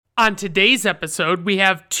On today's episode, we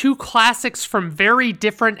have two classics from very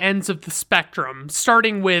different ends of the spectrum,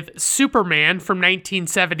 starting with Superman from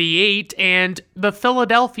 1978 and The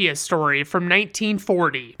Philadelphia Story from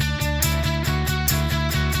 1940.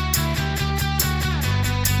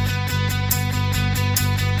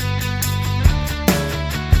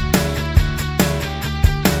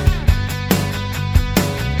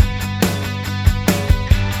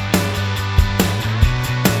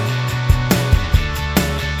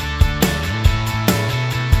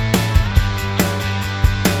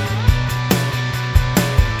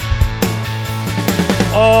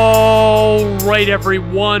 All right,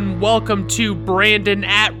 everyone. Welcome to Brandon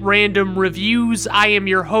at Random Reviews. I am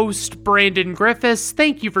your host, Brandon Griffiths.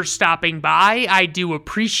 Thank you for stopping by. I do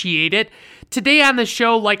appreciate it. Today on the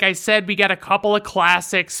show, like I said, we got a couple of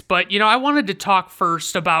classics, but, I wanted to talk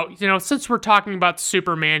first about, since we're talking about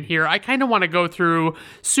Superman here, I kind of want to go through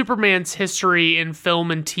Superman's history in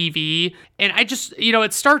film and TV. And I just,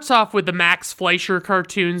 it starts off with the Max Fleischer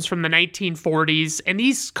cartoons from the 1940s, and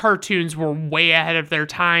these cartoons were way ahead of their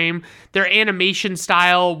time. Their animation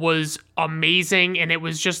style was amazing, and it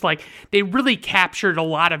was just like, they really captured a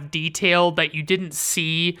lot of detail that you didn't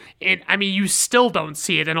see, and you still don't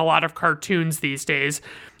see it in a lot of cartoons these days.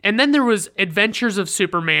 And then there was Adventures of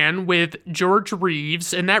Superman with George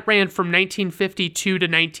Reeves, and that ran from 1952 to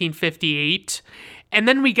 1958. And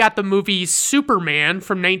then we got the movie Superman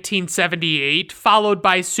from 1978, followed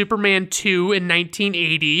by Superman 2 in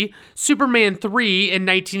 1980, Superman 3 in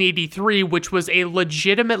 1983, which was a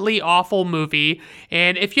legitimately awful movie.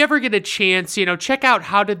 And if you ever get a chance, check out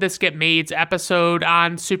How Did This Get Made's episode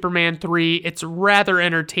on Superman 3. It's rather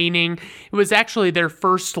entertaining. It was actually their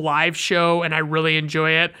first live show, and I really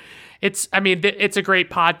enjoy it. It's a great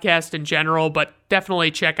podcast in general, but definitely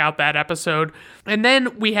check out that episode. And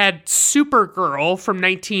then we had Supergirl from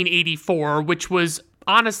 1984, which was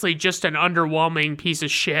honestly just an underwhelming piece of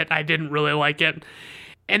shit. I didn't really like it.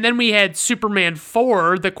 And then we had Superman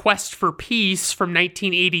 4, The Quest for Peace from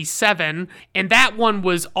 1987, and that one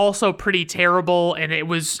was also pretty terrible, and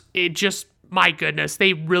my goodness,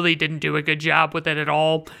 they really didn't do a good job with it at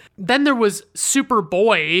all. Then there was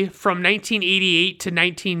Superboy from 1988 to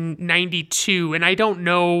 1992, and I don't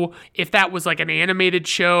know if that was like an animated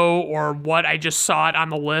show or what. I just saw it on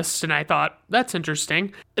the list, and I thought, that's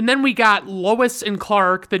interesting. And then we got Lois and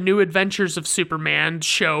Clark, The New Adventures of Superman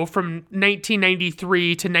show from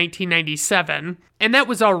 1993 to 1997. And that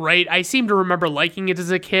was all right. I seem to remember liking it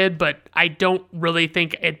as a kid, but I don't really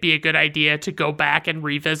think it'd be a good idea to go back and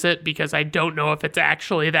revisit because I don't know if it's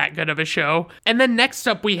actually that good of a show. And then next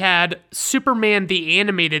up we had Superman the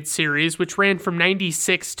Animated Series, which ran from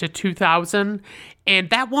 96 to 2000. And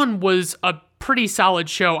that one was a pretty solid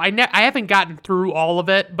show. I haven't gotten through all of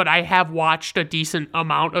it, but I have watched a decent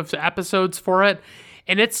amount of episodes for it.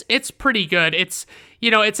 And it's pretty good. It's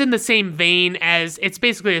in the same vein as, it's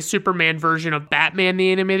basically a Superman version of Batman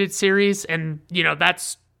the Animated Series, and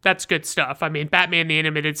that's good stuff. Batman the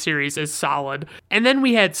Animated Series is solid. And then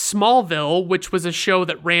we had Smallville, which was a show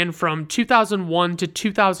that ran from 2001 to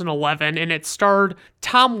 2011, and it starred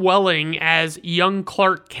Tom Welling as young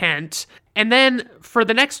Clark Kent. And then for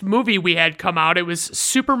the next movie we had come out, it was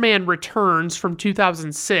Superman Returns from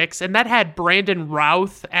 2006, and that had Brandon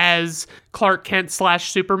Routh as Clark Kent /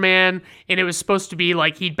 Superman, and it was supposed to be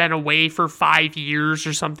like he'd been away for 5 years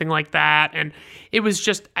or something like that, and it was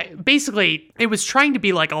just, basically, it was trying to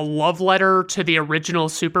be like a love letter to the original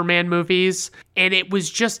Superman movies, and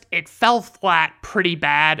it fell flat pretty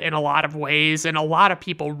bad in a lot of ways, and a lot of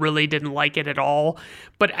people really didn't like it at all.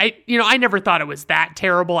 But I never thought it was that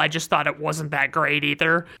terrible. I just thought it wasn't that great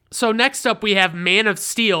either. So next up we have Man of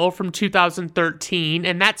Steel from 2013,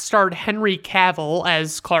 and that starred Henry Cavill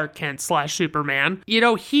as Clark Kent / Superman.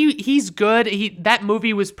 He's good. That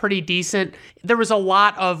movie was pretty decent. There was a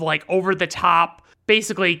lot of like over the top,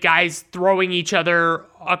 basically guys throwing each other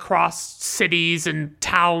across cities and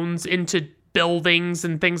towns into buildings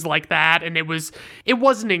and things like that, and it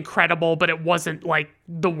wasn't incredible, but it wasn't like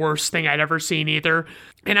the worst thing I'd ever seen either.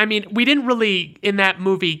 And we didn't really in that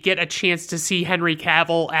movie get a chance to see Henry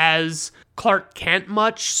Cavill as Clark Kent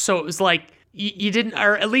much, so it was like you didn't,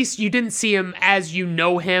 or at least you didn't see him as you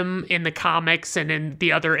know him in the comics and in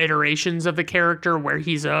the other iterations of the character where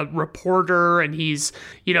he's a reporter and he's,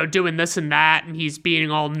 doing this and that and he's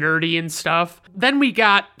being all nerdy and stuff. Then we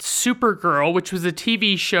got Supergirl, which was a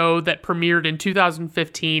TV show that premiered in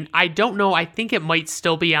 2015. I don't know, I think it might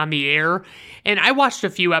still be on the air. And I watched a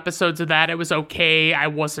few episodes of that. It was okay. I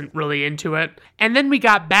wasn't really into it. And then we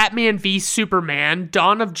got Batman v Superman,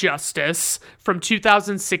 Dawn of Justice from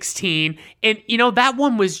 2016. And, that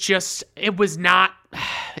one was just, it was not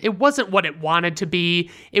it wasn't what it wanted to be.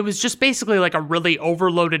 It was just basically like a really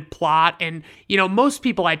overloaded plot. And, most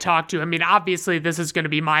people I talk to, I mean, obviously this is going to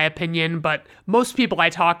be my opinion, but most people I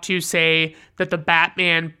talk to say that the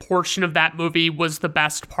Batman portion of that movie was the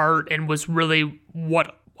best part and was really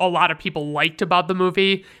what a lot of people liked about the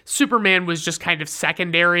movie. Superman was just kind of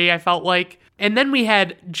secondary, I felt like. And then we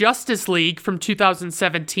had Justice League from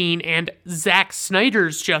 2017 and Zack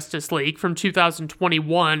Snyder's Justice League from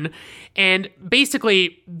 2021. And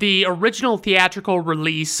basically, the original theatrical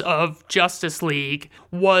release of Justice League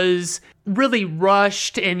was really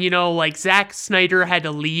rushed, and, Zack Snyder had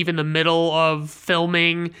to leave in the middle of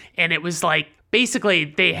filming, and it was like, basically,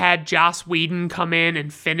 they had Joss Whedon come in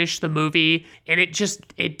and finish the movie, and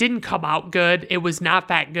it didn't come out good. It was not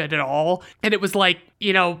that good at all. And it was like,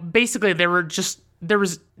 basically there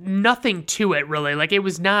was nothing to it really. Like, it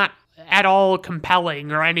was not at all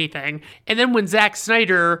compelling or anything. And then when Zack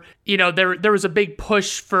Snyder, there was a big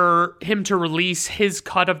push for him to release his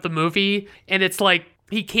cut of the movie, and it's like,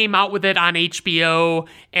 he came out with it on HBO,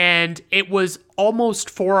 and it was almost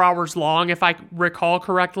 4 hours long, if I recall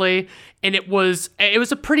correctly. And it was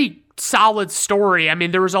a pretty solid story. I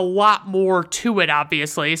mean, there was a lot more to it,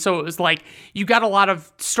 obviously. So it was like, you got a lot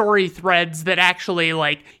of story threads that actually,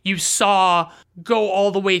 like, you saw go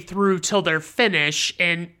all the way through till their finish.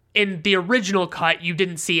 And in the original cut, you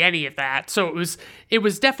didn't see any of that. So it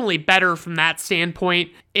was definitely better from that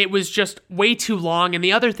standpoint. It was just way too long. And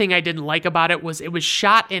the other thing I didn't like about it was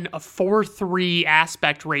shot in a 4:3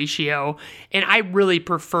 aspect ratio. And I really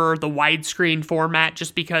prefer the widescreen format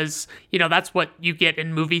just because, that's what you get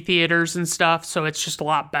in movie theaters and stuff. So it's just a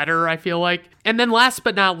lot better, I feel like. And then last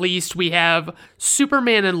but not least, we have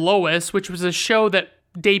Superman and Lois, which was a show that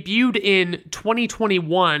debuted in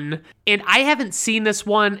 2021, and I haven't seen this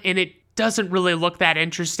one, and it doesn't really look that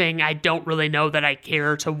interesting. I don't really know that I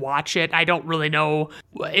care to watch it. I don't really know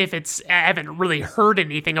if I haven't really heard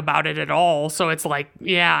anything about it at all, so it's like,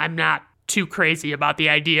 yeah, I'm not too crazy about the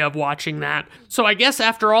idea of watching that. So I guess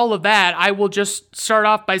after all of that, I will just start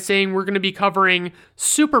off by saying we're going to be covering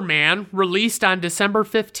Superman, released on December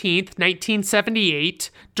 15th,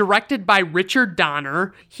 1978, directed by Richard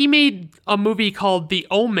Donner. He made a movie called The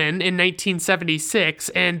Omen in 1976,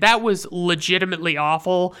 and that was legitimately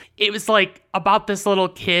awful. It was like about this little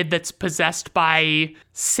kid that's possessed by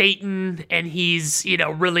Satan, and he's,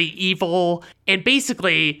 really evil. And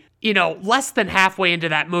basically, less than halfway into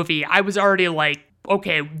that movie, I was already like,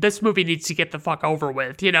 okay, this movie needs to get the fuck over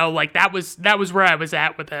with, that was where I was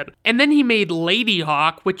at with it. And then he made Lady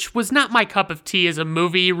Hawk, which was not my cup of tea as a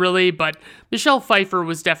movie, really, but Michelle Pfeiffer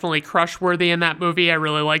was definitely crush-worthy in that movie. I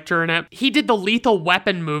really liked her in it. He did the Lethal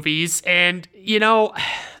Weapon movies, and,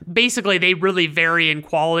 basically they really vary in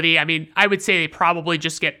quality. I mean, I would say they probably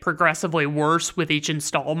just get progressively worse with each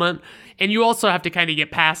installment. And you also have to kind of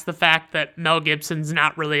get past the fact that Mel Gibson's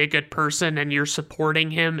not really a good person, and you're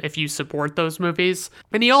supporting him if you support those movies.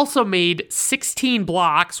 And he also made 16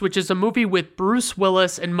 Blocks, which is a movie with Bruce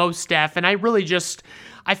Willis and Mos Def, and I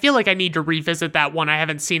feel like I need to revisit that one. I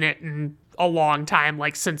haven't seen it in a long time,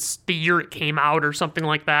 like since the year it came out or something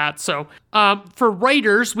like that. So for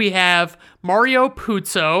writers, we have Mario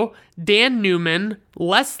Puzo, Dan Newman,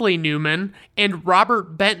 Leslie Newman, and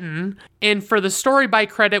Robert Benton. And for the story by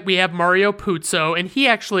credit, we have Mario Puzo, and he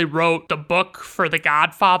actually wrote the book for The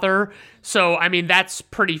Godfather. So, I mean, that's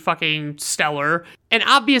pretty fucking stellar. And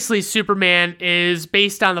obviously, Superman is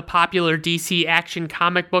based on the popular DC Action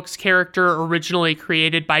comic books character originally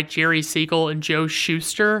created by Jerry Siegel and Joe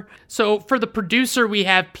Shuster. So, for the producer, we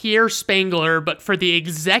have Pierre Spangler, but for the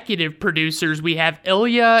executive producers, we have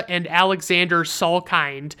Ilya and Alexander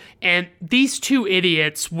Salkind. And these two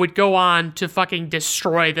idiots would go on to fucking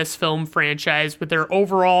destroy this film franchise with their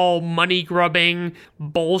overall money-grubbing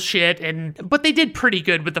bullshit, but they did pretty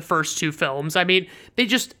good with the first two films. I mean, they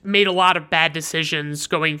just made a lot of bad decisions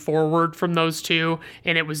going forward from those two,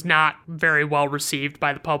 and it was not very well received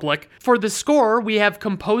by the public. For the score, we have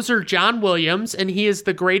composer John Williams, and he is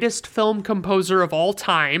the greatest film composer of all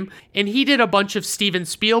time, and he did a bunch of Steven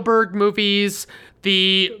Spielberg movies,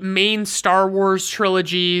 the main Star Wars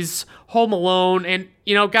trilogies, Home Alone, and,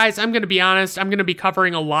 guys, I'm going to be honest, I'm going to be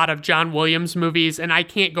covering a lot of John Williams movies, and I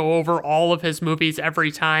can't go over all of his movies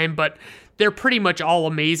every time, but they're pretty much all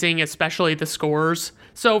amazing, especially the scores.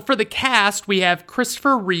 So for the cast, we have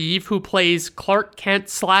Christopher Reeve, who plays Clark Kent /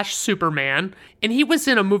 Superman, and he was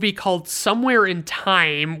in a movie called Somewhere in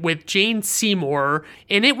Time with Jane Seymour,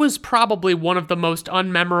 and it was probably one of the most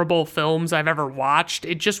unmemorable films I've ever watched.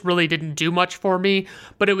 It just really didn't do much for me,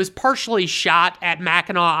 but it was partially shot at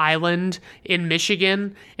Mackinac Island in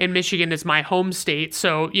Michigan, and Michigan is my home state,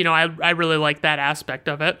 so, I really like that aspect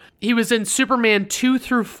of it. He was in Superman 2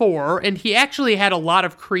 through 4, and he actually had a lot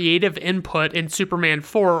of creative input in Superman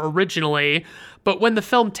 4 originally, but when the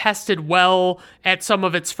film tested well at some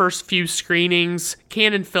of its first few screenings,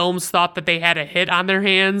 Canon Films thought that they had a hit on their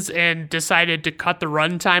hands and decided to cut the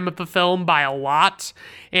runtime of the film by a lot,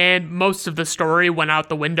 and most of the story went out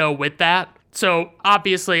the window with that. So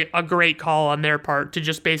obviously a great call on their part to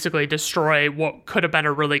just basically destroy what could have been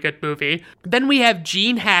a really good movie. Then we have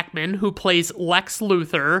Gene Hackman, who plays Lex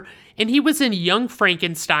Luthor, and he was in Young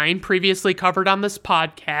Frankenstein, previously covered on this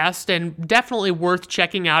podcast, and definitely worth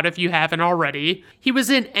checking out if you haven't already. He was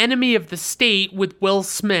in Enemy of the State with Will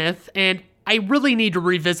Smith, and I really need to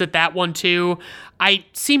revisit that one too. I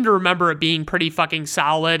seem to remember it being pretty fucking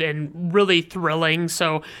solid and really thrilling,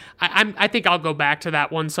 so I think I'll go back to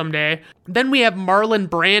that one someday. Then we have Marlon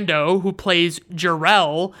Brando, who plays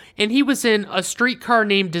Jor-El, and he was in A Streetcar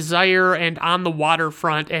Named Desire and On the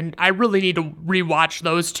Waterfront, and I really need to rewatch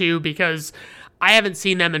those two because I haven't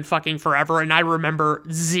seen them in fucking forever, and I remember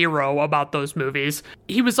zero about those movies.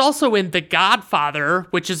 He was also in The Godfather,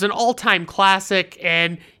 which is an all-time classic,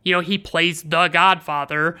 and, he plays the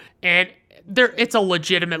Godfather, and it's a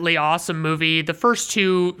legitimately awesome movie. The first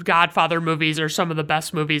two Godfather movies are some of the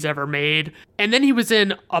best movies ever made. And then he was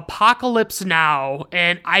in Apocalypse Now,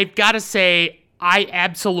 and I've got to say, I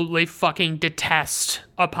absolutely fucking detest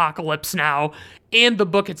Apocalypse Now. And the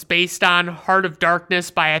book it's based on, Heart of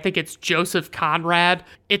Darkness by, I think it's Joseph Conrad.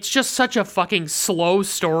 It's just such a fucking slow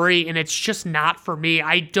story, and it's just not for me.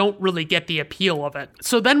 I don't really get the appeal of it.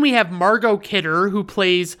 So then we have Margot Kidder, who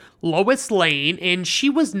plays Lois Lane, and she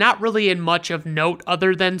was not really in much of note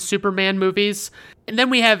other than Superman movies. And then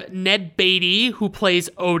we have Ned Beatty, who plays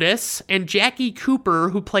Otis, and Jackie Cooper,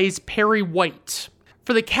 who plays Perry White.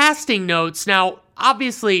 For the casting notes, now,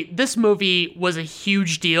 obviously, this movie was a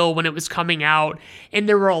huge deal when it was coming out, and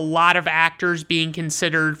there were a lot of actors being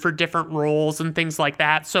considered for different roles and things like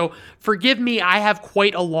that. So forgive me, I have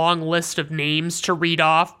quite a long list of names to read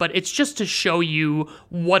off, but it's just to show you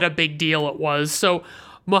what a big deal it was. So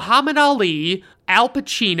Muhammad Ali, Al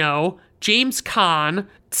Pacino, James Caan,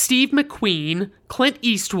 Steve McQueen, Clint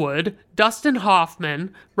Eastwood, Dustin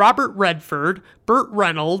Hoffman, Robert Redford, Burt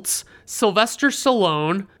Reynolds, Sylvester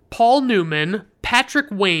Stallone, Paul Newman, Patrick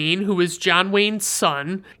Wayne, who is John Wayne's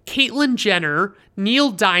son, Caitlyn Jenner,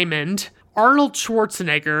 Neil Diamond, Arnold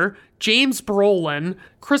Schwarzenegger, James Brolin,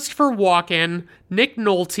 Christopher Walken, Nick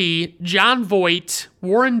Nolte, Jon Voight,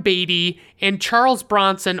 Warren Beatty, and Charles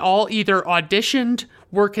Bronson all either auditioned,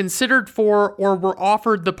 were considered for, or were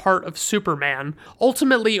offered the part of Superman.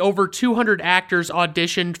 Ultimately, over 200 actors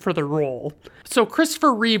auditioned for the role. So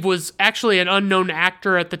Christopher Reeve was actually an unknown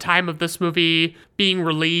actor at the time of this movie being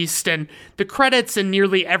released, and the credits in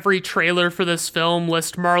nearly every trailer for this film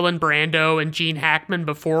list Marlon Brando and Gene Hackman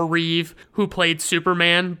before Reeve, who played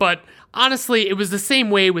Superman, but honestly, it was the same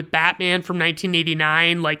way with Batman from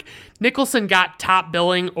 1989. Like, Nicholson got top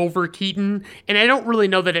billing over Keaton, and I don't really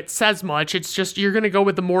know that it says much. It's just you're going to go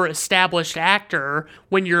with the more established actor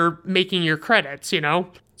when you're making your credits,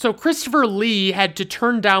 So Christopher Lee had to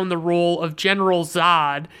turn down the role of General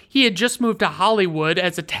Zod. He had just moved to Hollywood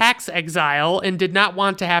as a tax exile and did not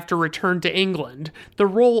want to have to return to England. The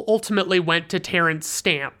role ultimately went to Terrence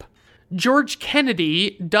Stamp. George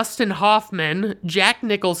Kennedy, Dustin Hoffman, Jack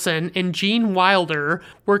Nicholson, and Gene Wilder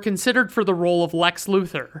were considered for the role of Lex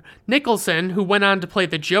Luthor. Nicholson, who went on to play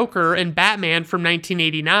the Joker in Batman from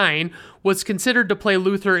 1989, was considered to play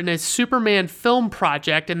Luthor in a Superman film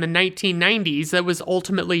project in the 1990s that was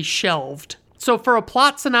ultimately shelved. So for a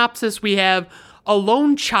plot synopsis, we have a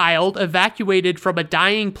lone child evacuated from a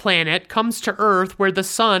dying planet comes to Earth where the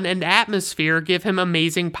sun and atmosphere give him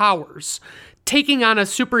amazing powers. Taking on a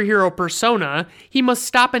superhero persona, he must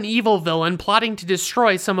stop an evil villain plotting to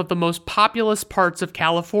destroy some of the most populous parts of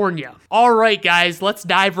California. Alright guys, let's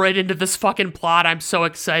dive right into this fucking plot. I'm so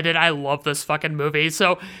excited. I love this fucking movie.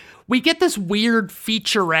 So, we get this weird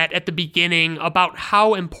featurette at the beginning about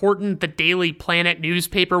how important the Daily Planet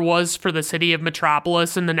newspaper was for the city of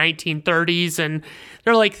Metropolis in the 1930s, and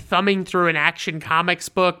they're like thumbing through an Action Comics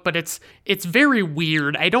book, but it's very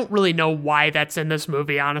weird. I don't really know why that's in this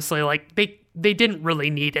movie, honestly. Like, they didn't really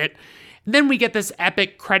need it. And then we get this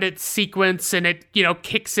epic credits sequence, and it,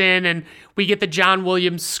 kicks in, and we get the John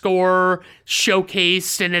Williams score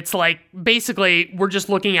showcased, and it's like, basically, we're just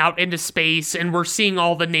looking out into space, and we're seeing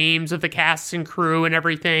all the names of the cast and crew and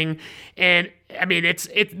everything. And I mean,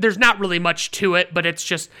 there's not really much to it, but it's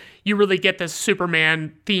just, you really get this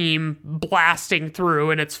Superman theme blasting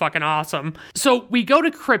through, and it's fucking awesome. So we go to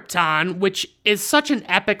Krypton, which is such an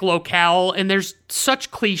epic locale, and there's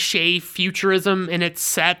such cliche futurism in its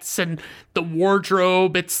sets and the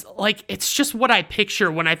wardrobe. It's just what I picture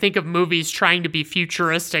when I think of movies trying to be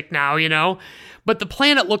futuristic now, But the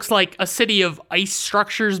planet looks like a city of ice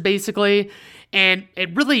structures, basically, and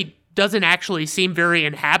it really doesn't actually seem very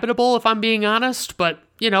inhabitable, if I'm being honest, but,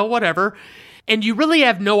 whatever. And you really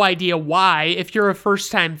have no idea why if you're a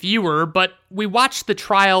first-time viewer, but we watched the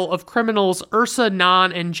trial of criminals Ursa,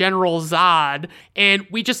 Nan, and General Zod, and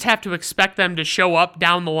we just have to expect them to show up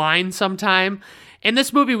down the line sometime. And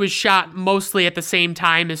this movie was shot mostly at the same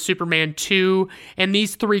time as Superman 2, and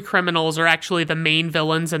these three criminals are actually the main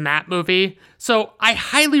villains in that movie. So I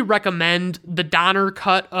highly recommend the Donner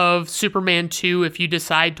cut of Superman 2 if you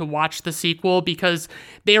decide to watch the sequel, because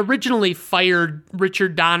they originally fired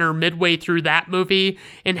Richard Donner midway through that movie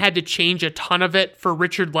and had to change a ton of it for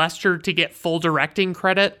Richard Lester to get full directing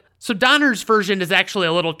credit. So Donner's version is actually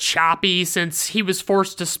a little choppy since he was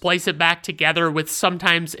forced to splice it back together with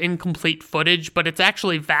sometimes incomplete footage, but it's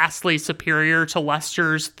actually vastly superior to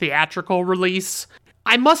Lester's theatrical release.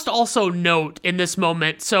 I must also note in this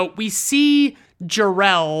moment, so we see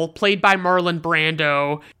Jor-El, played by Marlon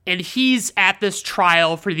Brando, and he's at this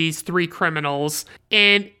trial for these three criminals,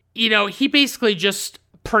 and, he basically just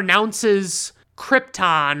pronounces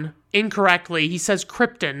Krypton incorrectly. He says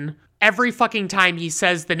Krypton every fucking time he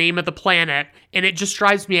says the name of the planet, and it just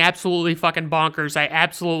drives me absolutely fucking bonkers. I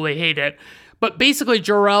absolutely hate it. But basically,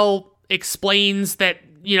 Jor-El explains that,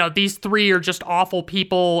 these three are just awful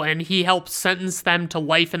people, and he helps sentence them to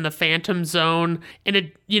life in the Phantom Zone.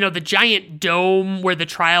 And, the giant dome where the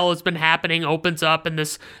trial has been happening opens up, and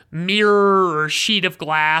this mirror or sheet of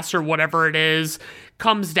glass or whatever it is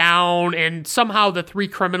comes down, and somehow the three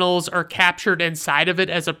criminals are captured inside of it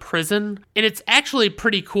as a prison. And it's actually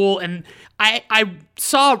pretty cool. And I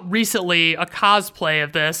saw recently a cosplay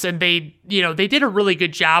of this, and they did a really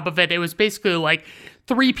good job of it. It was basically like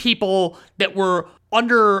three people that were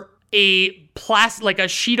under a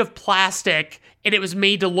sheet of plastic, and it was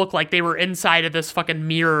made to look like they were inside of this fucking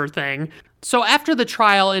mirror thing. So after the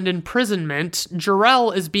trial and imprisonment, Jor-El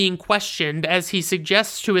is being questioned as he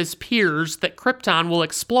suggests to his peers that Krypton will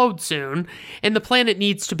explode soon, and the planet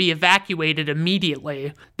needs to be evacuated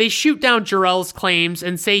immediately. They shoot down Jor-El's claims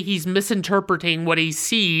and say he's misinterpreting what he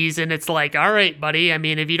sees, and it's like, all right, buddy, I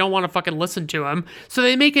mean, if you don't want to fucking listen to him. So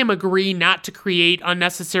they make him agree not to create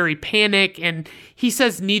unnecessary panic, and he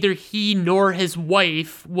says neither he nor his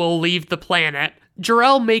wife will leave the planet.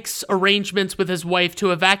 Jor-El makes arrangements with his wife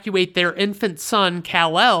to evacuate their infant son,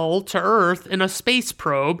 Kal-El, to Earth in a space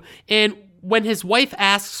probe, and when his wife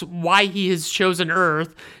asks why he has chosen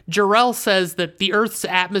Earth, Jor-El says that the Earth's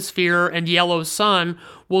atmosphere and yellow sun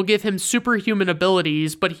will give him superhuman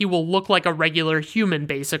abilities, but he will look like a regular human,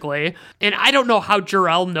 basically. And I don't know how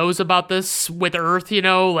Jor-El knows about this with Earth,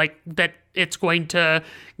 that it's going to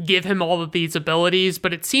give him all of these abilities,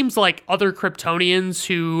 but it seems like other Kryptonians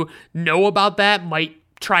who know about that might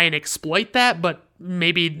try and exploit that, but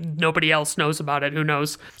maybe nobody else knows about it, who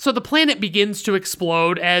knows. So the planet begins to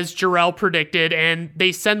explode as Jor-El predicted, and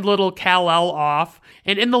they send little Kal-El off.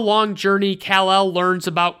 And in the long journey, Kal-El learns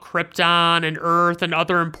about Krypton and Earth and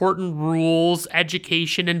other important rules,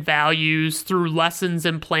 education, and values through lessons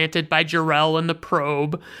implanted by Jor-El in the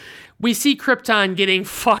probe. We see Krypton getting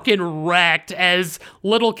fucking wrecked as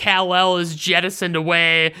little Kal-El is jettisoned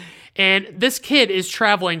away, and this kid is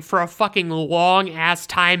traveling for a fucking long-ass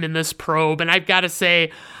time in this probe, and I've got to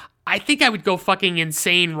say, I think I would go fucking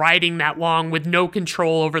insane riding that long with no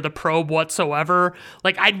control over the probe whatsoever.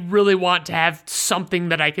 I'd really want to have something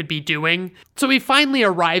that I could be doing. So he finally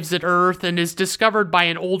arrives at Earth and is discovered by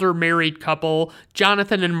an older married couple,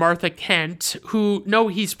 Jonathan and Martha Kent, who know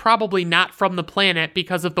he's probably not from the planet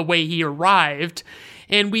because of the way he arrived.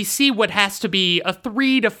 And we see what has to be a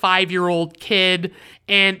 3 to 5-year-old kid,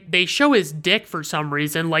 and they show his dick for some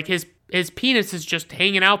reason. His penis is just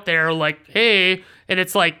hanging out there hey, and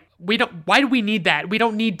it's like, why do we need that? We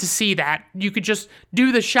don't need to see that. You could just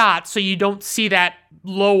do the shot so you don't see that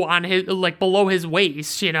low on his, below his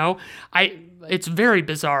waist, It's very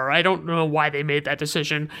bizarre. I don't know why they made that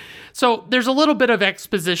decision. So there's a little bit of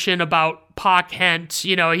exposition about Pa Kent.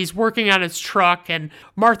 He's working on his truck, and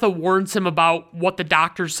Martha warns him about what the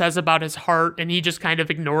doctor says about his heart, and he just kind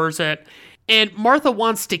of ignores it. And Martha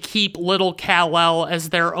wants to keep little Kal-El as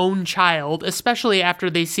their own child, especially after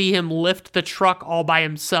they see him lift the truck all by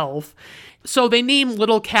himself. So they name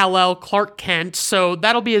little Kal-El Clark Kent, so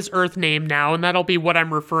that'll be his Earth name now, and that'll be what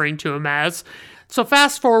I'm referring to him as. So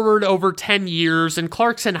fast forward over 10 years, and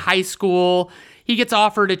Clark's in high school. He gets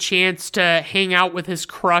offered a chance to hang out with his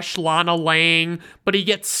crush, Lana Lang, but he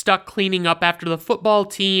gets stuck cleaning up after the football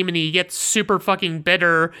team, and he gets super fucking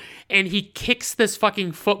bitter, and he kicks this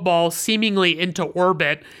fucking football seemingly into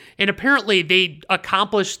orbit. And apparently they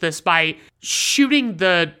accomplished this by shooting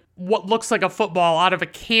what looks like a football out of a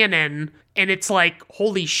cannon, and it's like,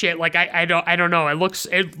 holy shit, like I don't know. It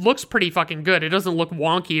looks pretty fucking good. It doesn't look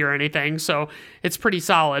wonky or anything, so it's pretty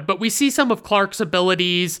solid. But we see some of Clark's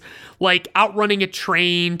abilities, like outrunning a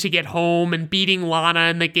train to get home and beating Lana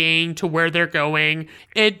and the gang to where they're going.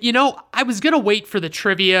 And I was gonna wait for the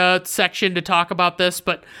trivia section to talk about this,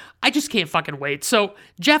 but I just can't fucking wait. So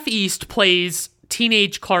Jeff East plays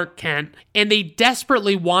teenage Clark Kent, and they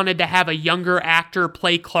desperately wanted to have a younger actor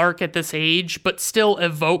play Clark at this age, but still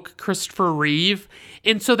evoke Christopher Reeve.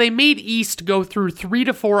 And so they made East go through 3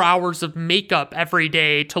 to 4 hours of makeup every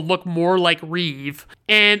day to look more like Reeve.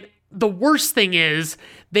 And the worst thing is,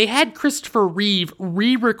 they had Christopher Reeve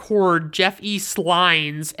re-record Jeff East's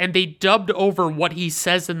lines, and they dubbed over what he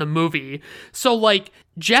says in the movie. So, like,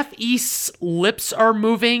 Jeff East's lips are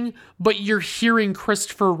moving, but you're hearing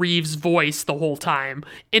Christopher Reeve's voice the whole time.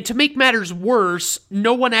 And to make matters worse,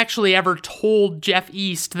 no one actually ever told Jeff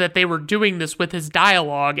East that they were doing this with his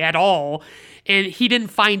dialogue at all. And he didn't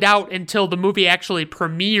find out until the movie actually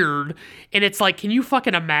premiered. And it's like, can you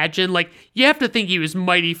fucking imagine? Like, you have to think he was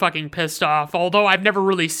mighty fucking pissed off. Although I've never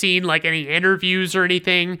really seen, like, any interviews or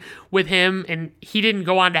anything with him. And he didn't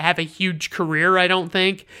go on to have a huge career, I don't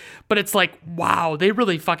think. But it's like, wow, they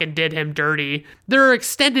really fucking did him dirty. There are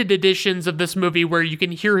extended editions of this movie where you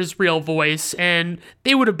can hear his real voice. And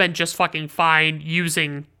they would have been just fucking fine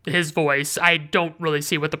using his voice. I don't really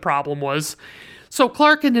see what the problem was. So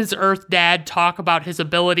Clark and his Earth dad talk about his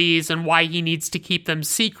abilities and why he needs to keep them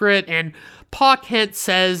secret, and Pa Kent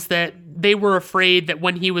says that they were afraid that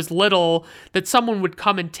when he was little, that someone would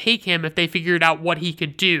come and take him if they figured out what he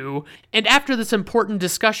could do. And after this important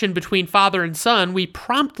discussion between father and son, we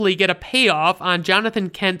promptly get a payoff on Jonathan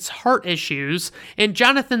Kent's heart issues, and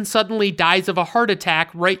Jonathan suddenly dies of a heart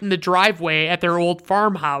attack right in the driveway at their old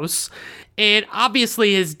farmhouse. And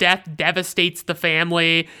obviously his death devastates the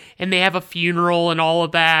family, and they have a funeral and all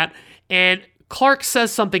of that. And Clark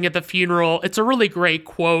says something at the funeral. It's a really great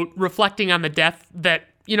quote reflecting on the death that,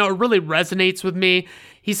 it really resonates with me.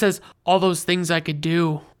 He says, "All those things I could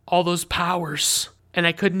do, all those powers, and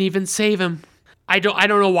I couldn't even save him." I don't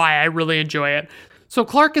know why. I really enjoy it. So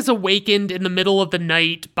Clark is awakened in the middle of the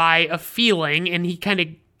night by a feeling, and he kind of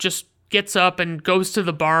just gets up and goes to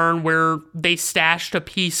the barn where they stashed a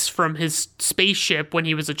piece from his spaceship when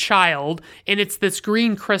he was a child, and it's this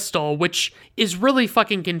green crystal, which is really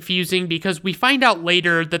fucking confusing because we find out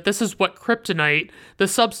later that this is what kryptonite, the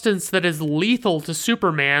substance that is lethal to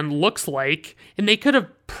Superman, looks like, and they could have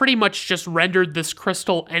pretty much just rendered this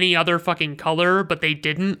crystal any other fucking color, but they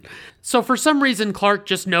didn't. So for some reason, Clark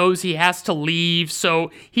just knows he has to leave,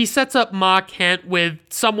 so he sets up Ma Kent with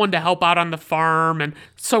someone to help out on the farm, and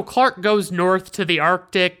so Clark goes north to the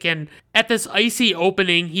Arctic, and at this icy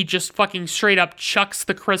opening, he just fucking straight up chucks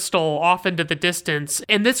the crystal off into the distance,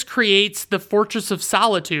 and this creates the Fortress of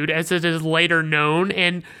Solitude, as it is later known,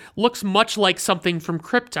 and looks much like something from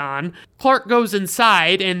Krypton. Clark goes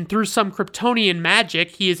inside, and through some Kryptonian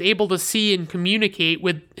magic, he is able to see and communicate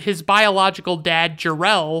with his biological dad,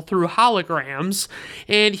 Jor-El, through holograms,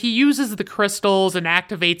 and he uses the crystals and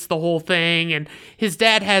activates the whole thing, and his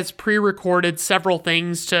dad has pre-recorded several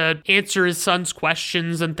things to answer his son's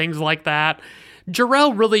questions and things like that.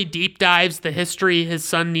 Jor-El really deep dives the history his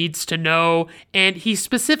son needs to know, and he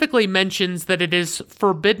specifically mentions that it is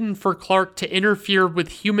forbidden for Clark to interfere with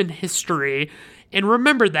human history. And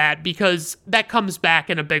remember that, because that comes back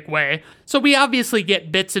in a big way. So we obviously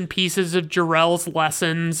get bits and pieces of Jor-El's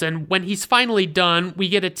lessons, and when he's finally done, we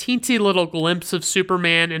get a teensy little glimpse of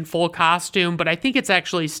Superman in full costume, but I think it's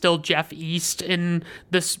actually still Jeff East in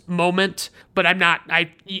this moment. But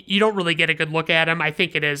you don't really get a good look at him. I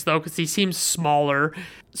think it is, though, because he seems smaller.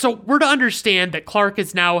 So we're to understand that Clark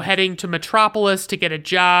is now heading to Metropolis to get a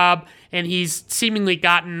job, and he's seemingly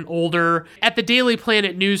gotten older. At the Daily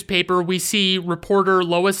Planet newspaper, we see reporter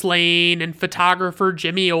Lois Lane and photographer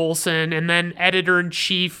Jimmy Olsen, and then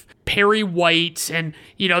editor-in-chief Perry White, and,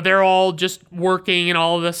 they're all just working and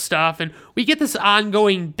all of this stuff, and we get this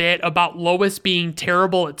ongoing bit about Lois being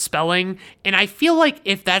terrible at spelling, and I feel like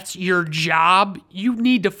if that's your job, you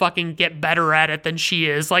need to fucking get better at it than she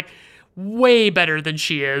is. Like, way better than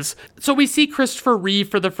she is. So we see Christopher Reeve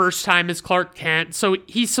for the first time as Clark Kent. So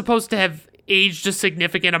he's supposed to have aged a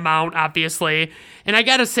significant amount, obviously. And I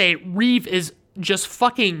gotta say, Reeve is just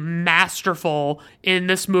fucking masterful in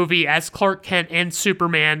this movie as Clark Kent and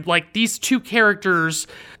Superman. Like, these two characters,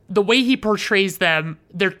 the way he portrays them,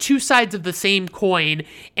 they're two sides of the same coin,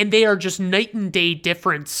 and they are just night and day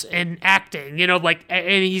difference in acting, you know, like,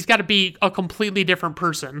 and he's got to be a completely different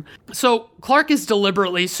person. So Clark is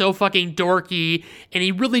deliberately so fucking dorky, and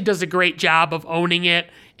he really does a great job of owning it.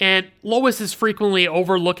 And Lois is frequently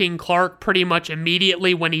overlooking Clark pretty much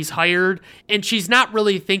immediately when he's hired, and she's not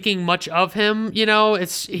really thinking much of him, you know,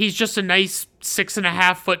 he's just a nice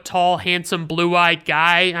 6.5 foot tall, handsome, blue-eyed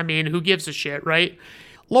guy. I mean, who gives a shit, right?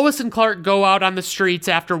 Lois and Clark go out on the streets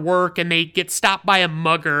after work, and they get stopped by a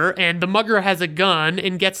mugger, and the mugger has a gun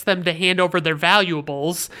and gets them to hand over their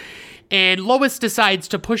valuables. And Lois decides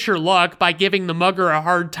to push her luck by giving the mugger a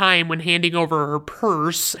hard time when handing over her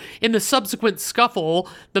purse. In the subsequent scuffle,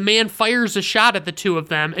 the man fires a shot at the two of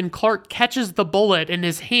them, and Clark catches the bullet in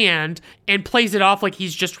his hand and plays it off like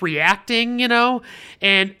he's just reacting, you know?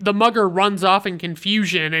 And the mugger runs off in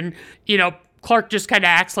confusion, and, you know, Clark just kind of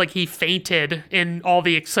acts like he fainted in all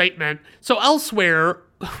the excitement. So elsewhere,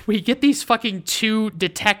 we get these fucking two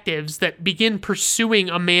detectives that begin pursuing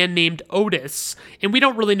a man named Otis. And we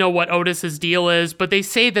don't really know what Otis's deal is, but they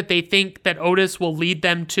say that they think that Otis will lead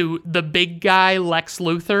them to the big guy, Lex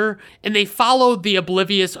Luthor. And they follow the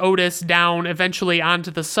oblivious Otis down eventually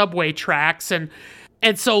onto the subway tracks. And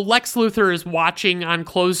so Lex Luthor is watching on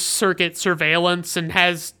closed-circuit surveillance and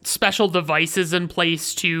has special devices in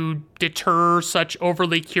place to deter such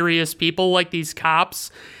overly curious people like these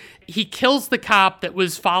cops. He kills the cop that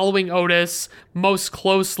was following Otis most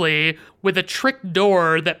closely with a trick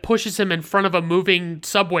door that pushes him in front of a moving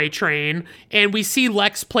subway train. And we see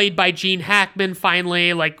Lex, played by Gene Hackman,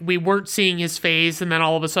 finally. Like, we weren't seeing his face, and then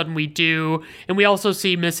all of a sudden we do. And we also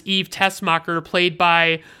see Miss Eve Tessmacher, played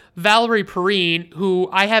by Valerie Perrine, who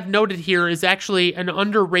I have noted here is actually an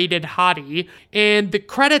underrated hottie. And the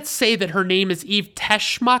credits say that her name is Eve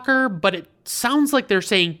Teschmacher, but it sounds like they're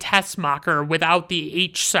saying Tessmacher without the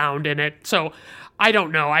H sound in it. So I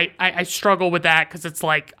don't know. I struggle with that because it's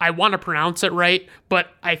like, I want to pronounce it right, but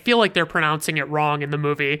I feel like they're pronouncing it wrong in the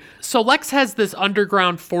movie. So Lex has this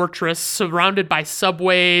underground fortress surrounded by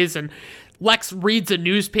subways, and Lex reads a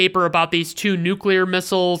newspaper about these two nuclear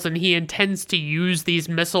missiles, and he intends to use these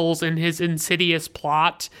missiles in his insidious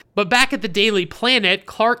plot. But back at the Daily Planet,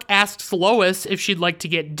 Clark asks Lois if she'd like to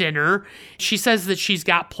get dinner. She says that she's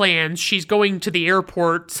got plans. She's going to the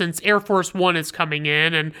airport since Air Force One is coming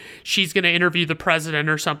in, and she's going to interview the president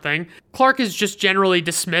or something. Clark is just generally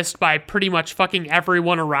dismissed by pretty much fucking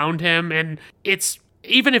everyone around him, and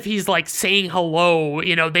even if he's like saying hello,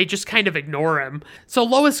 you know, they just kind of ignore him. So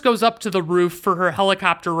Lois goes up to the roof for her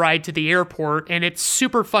helicopter ride to the airport, and it's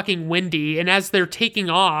super fucking windy. And as they're taking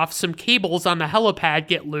off, some cables on the helipad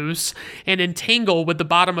get loose and entangle with the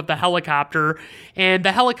bottom of the helicopter. And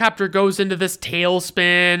the helicopter goes into this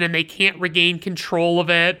tailspin, and they can't regain control of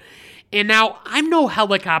it. And now, I'm no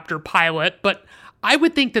helicopter pilot, but I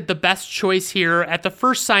would think that the best choice here at the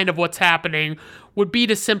first sign of what's happening would be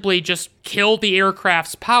to simply just kill the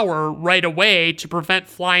aircraft's power right away to prevent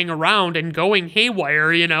flying around and going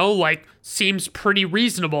haywire, you know, like, seems pretty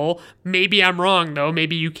reasonable. Maybe I'm wrong, though.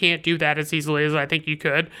 Maybe you can't do that as easily as I think you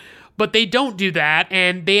could. But they don't do that,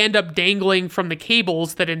 and they end up dangling from the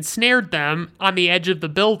cables that ensnared them on the edge of the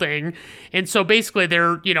building. And so basically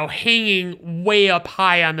they're, you know, hanging way up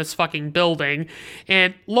high on this fucking building.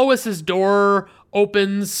 And Lois's door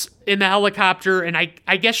opens in the helicopter, and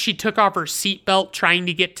I guess she took off her seatbelt trying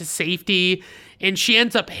to get to safety, and she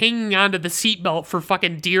ends up hanging onto the seatbelt for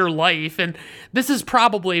fucking dear life. And this is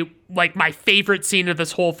probably like my favorite scene of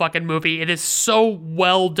this whole fucking movie. It is so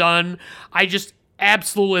well done. I just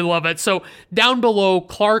absolutely love it. So down below,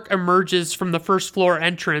 Clark emerges from the first floor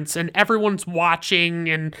entrance, and everyone's watching,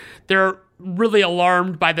 and they're really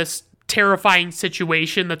alarmed by this terrifying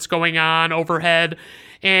situation that's going on overhead.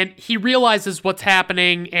 And he realizes what's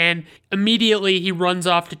happening, and immediately he runs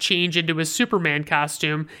off to change into his Superman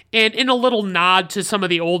costume. And in a little nod to some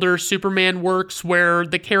of the older Superman works where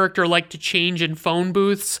the character liked to change in phone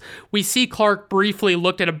booths, we see Clark briefly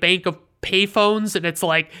looked at a bank of payphones, and it's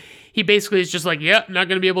like, he basically is just like, yeah, not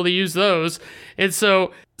going to be able to use those. And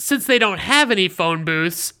so, since they don't have any phone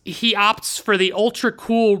booths, he opts for the ultra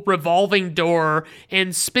cool revolving door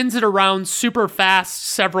and spins it around super fast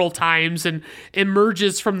several times and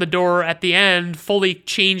emerges from the door at the end, fully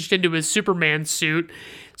changed into his Superman suit.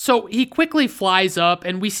 So he quickly flies up,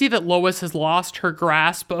 and we see that Lois has lost her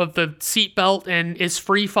grasp of the seatbelt and is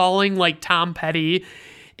free falling like Tom Petty.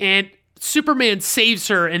 And Superman saves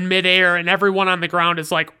her in midair, and everyone on the ground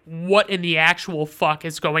is like, what in the actual fuck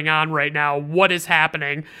is going on right now? What is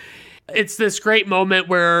happening? It's this great moment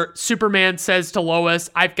where Superman says to Lois,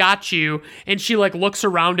 I've got you. And she like looks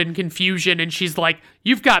around in confusion and she's like,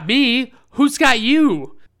 you've got me? Who's got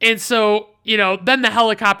you? And so, then the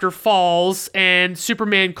helicopter falls and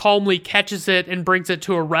Superman calmly catches it and brings it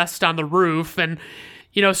to a rest on the roof. And,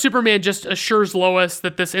 Superman just assures Lois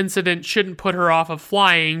that this incident shouldn't put her off of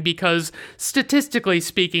flying because statistically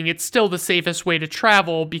speaking, it's still the safest way to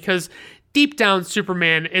travel because deep down,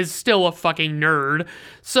 Superman is still a fucking nerd.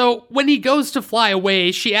 So when he goes to fly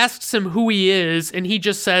away, she asks him who he is, and he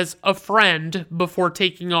just says, a friend, before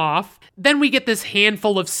taking off. Then we get this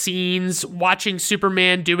handful of scenes watching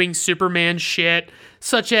Superman doing Superman shit,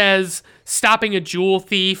 such as stopping a jewel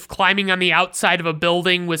thief, climbing on the outside of a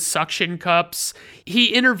building with suction cups.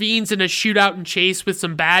 He intervenes in a shootout and chase with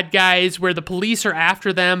some bad guys where the police are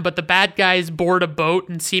after them, but the bad guys board a boat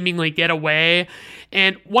and seemingly get away.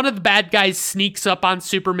 And one of the bad guys sneaks up on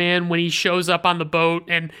Superman when he shows up on the boat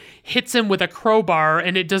and hits him with a crowbar,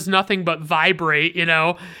 and it does nothing but vibrate,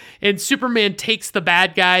 And Superman takes the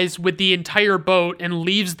bad guys with the entire boat and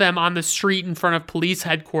leaves them on the street in front of police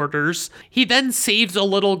headquarters. He then saves a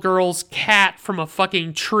little girl's cat from a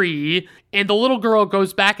fucking tree, and the little girl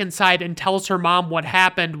goes back inside and tells her mom what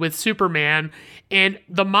happened with Superman, and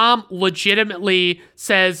the mom legitimately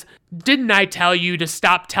says, didn't I tell you to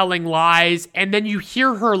stop telling lies? And then you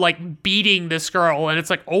hear her like beating this girl, and it's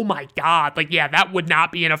like, oh my god, like, yeah, that would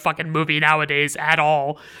not be in a fucking movie nowadays at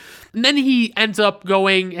all. And then he ends up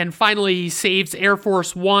going and finally he saves Air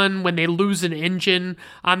Force One when they lose an engine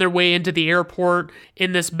on their way into the airport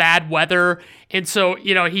in this bad weather. And so,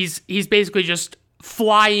 he's basically just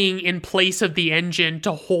flying in place of the engine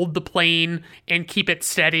to hold the plane and keep it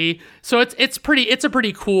steady. So it's a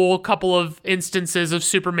pretty cool couple of instances of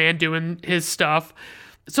Superman doing his stuff.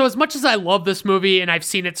 So as much as I love this movie and I've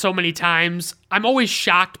seen it so many times, I'm always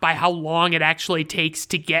shocked by how long it actually takes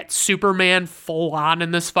to get Superman full on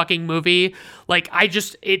in this fucking movie. Like,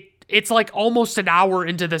 it's like almost an hour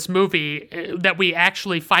into this movie that we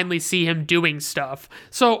actually finally see him doing stuff.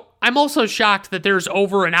 So I'm also shocked that there's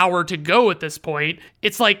over an hour to go at this point.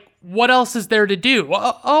 It's like, what else is there to do?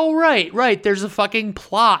 Oh, right. There's a fucking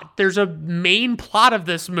plot. There's a main plot of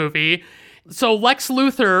this movie. So Lex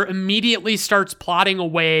Luthor immediately starts plotting a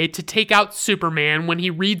way to take out Superman when he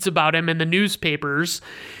reads about him in the newspapers.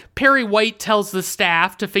 Perry White tells the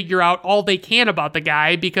staff to figure out all they can about the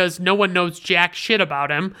guy because no one knows jack shit about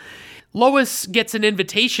him. Lois gets an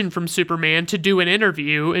invitation from Superman to do an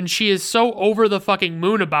interview, and she is so over the fucking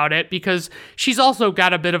moon about it because she's also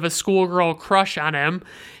got a bit of a schoolgirl crush on him.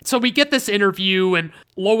 So we get this interview, and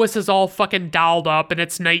Lois is all fucking dolled up, and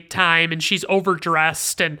it's nighttime, and she's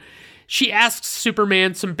overdressed, and she asks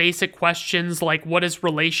Superman some basic questions like what his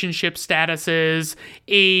relationship status is,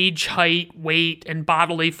 age, height, weight, and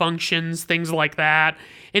bodily functions, things like that.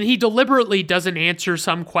 And he deliberately doesn't answer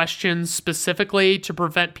some questions specifically to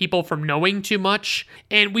prevent people from knowing too much.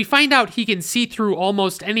 And we find out he can see through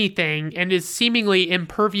almost anything and is seemingly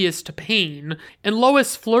impervious to pain. And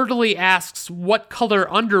Lois flirtily asks what color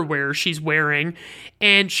underwear she's wearing,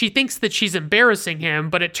 and she thinks that she's embarrassing him,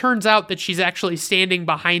 but it turns out that she's actually standing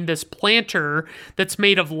behind this planter that's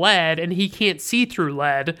made of lead, and he can't see through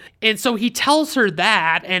lead. And so he tells her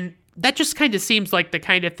that, and that just kind of seems like the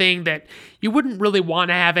kind of thing that you wouldn't really want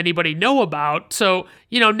to have anybody know about. So,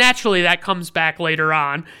 naturally that comes back later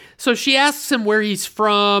on. So she asks him where he's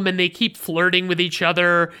from, and they keep flirting with each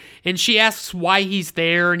other. And she asks why he's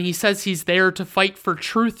there, and he says he's there to fight for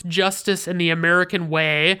truth, justice, and the American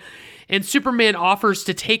way. And Superman offers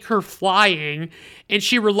to take her flying, and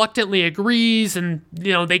she reluctantly agrees, and,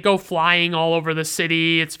 they go flying all over the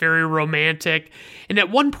city. It's very romantic. And at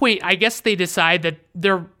one point, I guess they decide that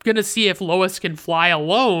they're going to see if Lois can fly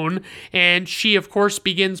alone, and she, of course,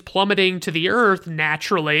 begins plummeting to the earth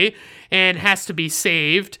naturally and has to be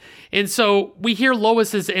saved. And so we hear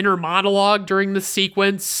Lois's inner monologue during the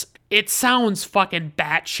sequence. It sounds fucking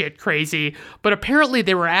batshit crazy, but apparently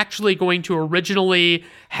they were actually going to originally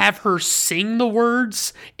have her sing the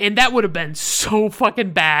words, and that would have been so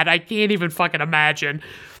fucking bad. I can't even fucking imagine.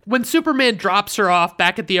 When Superman drops her off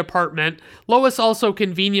back at the apartment, Lois also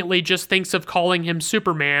conveniently just thinks of calling him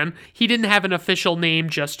Superman. He didn't have an official name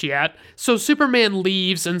just yet. So Superman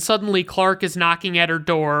leaves, and suddenly Clark is knocking at her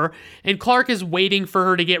door, and Clark is waiting for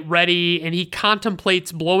her to get ready, and he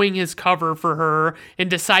contemplates blowing his cover for her and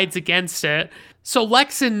decides against it. So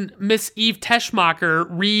Lex and Miss Eve Teschmacher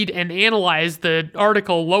read and analyze the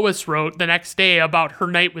article Lois wrote the next day about her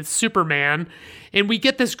night with Superman, and we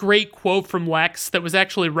get this great quote from Lex that was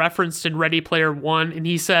actually referenced in Ready Player One, and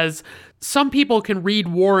he says, "Some people can read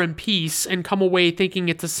War and Peace and come away thinking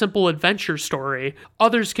it's a simple adventure story.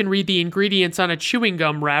 Others can read the ingredients on a chewing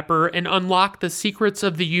gum wrapper and unlock the secrets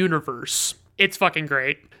of the universe." It's fucking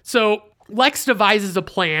great. So Lex devises a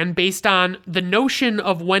plan based on the notion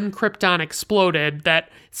of when Krypton exploded that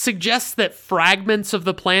suggests that fragments of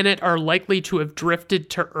the planet are likely to have drifted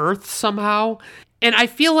to Earth somehow. And I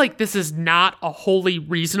feel like this is not a wholly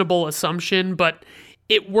reasonable assumption, but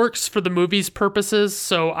it works for the movie's purposes,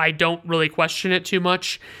 so I don't really question it too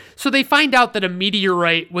much. So they find out that a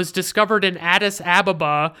meteorite was discovered in Addis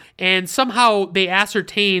Ababa, and somehow they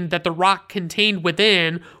ascertained that the rock contained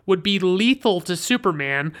within would be lethal to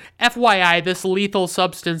Superman. FYI, this lethal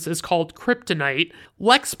substance is called kryptonite.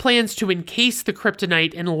 Lex plans to encase the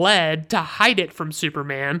kryptonite in lead to hide it from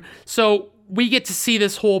Superman, so we get to see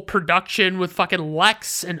this whole production with fucking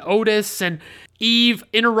Lex and Otis and Eve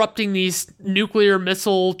interrupting these nuclear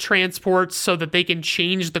missile transports so that they can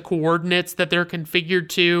change the coordinates that they're configured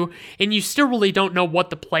to, and you still really don't know what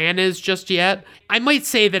the plan is just yet. I might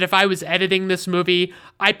say that if I was editing this movie,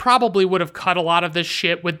 I probably would have cut a lot of this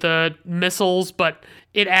shit with the missiles, but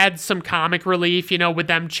it adds some comic relief, with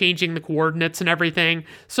them changing the coordinates and everything.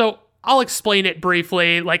 So I'll explain it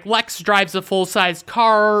briefly. Like, Lex drives a full-size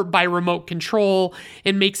car by remote control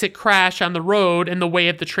and makes it crash on the road in the way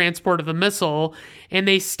of the transport of the missile, and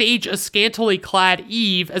they stage a scantily clad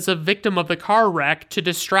Eve as a victim of the car wreck to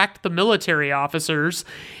distract the military officers.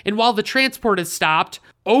 And while the transport is stopped,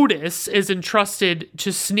 Otis is entrusted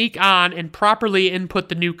to sneak on and properly input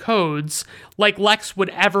the new codes, like Lex would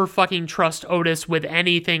ever fucking trust Otis with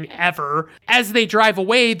anything ever. As they drive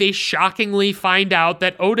away, they shockingly find out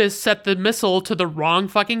that Otis set the missile to the wrong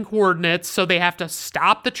fucking coordinates, so they have to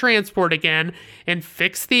stop the transport again and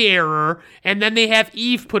fix the error, and then they have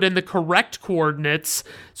Eve put in the correct coordinates.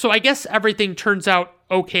 So I guess everything turns out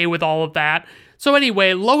okay with all of that. So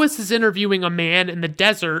anyway, Lois is interviewing a man in the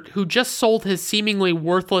desert who just sold his seemingly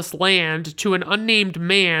worthless land to an unnamed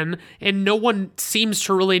man, and no one seems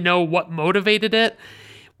to really know what motivated it.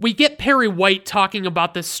 We get Perry White talking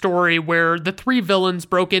about this story where the three villains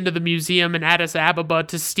broke into the museum in Addis Ababa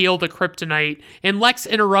to steal the kryptonite, and Lex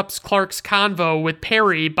interrupts Clark's convo with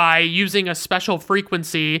Perry by using a special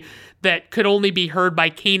frequency that could only be heard by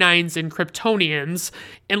canines and Kryptonians,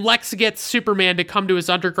 and Lex gets Superman to come to his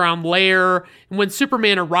underground lair, and when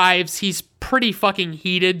Superman arrives, he's pretty fucking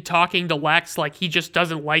heated talking to Lex like he just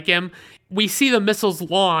doesn't like him. We see the missiles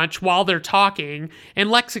launch while they're talking, and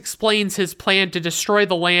Lex explains his plan to destroy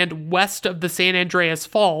the land west of the San Andreas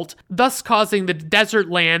Fault, thus causing the desert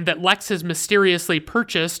land that Lex has mysteriously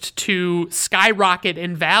purchased to skyrocket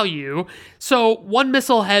in value. So one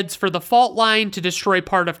missile heads for the fault line to destroy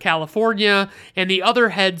part of California, and the other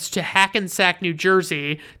heads to Hackensack, New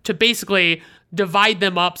Jersey, to basically divide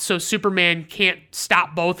them up so Superman can't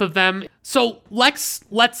stop both of them. So Lex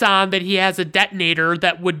lets on that he has a detonator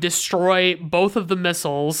that would destroy both of the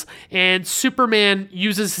missiles, and Superman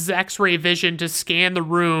uses his X-ray vision to scan the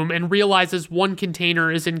room and realizes one container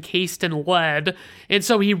is encased in lead, and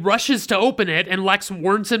so he rushes to open it, and Lex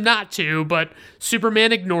warns him not to, but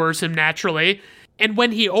Superman ignores him naturally. And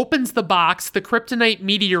when he opens the box, the kryptonite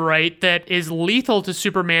meteorite that is lethal to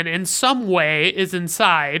Superman in some way is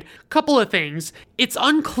inside. Couple of things. It's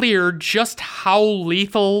unclear just how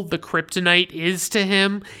lethal the kryptonite is to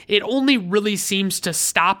him. It only really seems to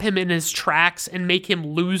stop him in his tracks and make him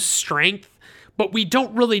lose strength. But we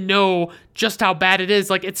don't really know just how bad it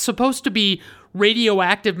is. Like, it's supposed to be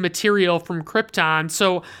radioactive material from Krypton,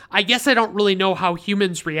 so I guess I don't really know how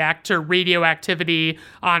humans react to radioactivity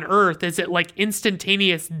on Earth. Is it like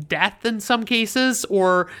instantaneous death in some cases,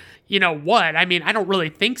 or what? I mean, I don't really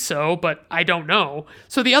think so, but I don't know.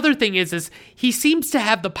 So the other thing is he seems to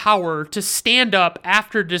have the power to stand up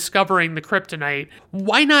after discovering the kryptonite.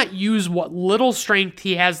 Why not use what little strength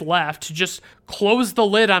he has left to just close the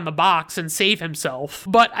lid on the box and save himself?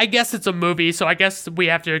 But I guess it's a movie, so I guess we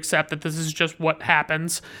have to accept that this is just what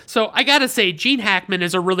happens. So I gotta say, Gene Hackman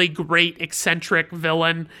is a really great, eccentric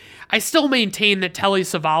villain. I still maintain that Telly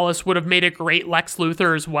Savalas would have made a great Lex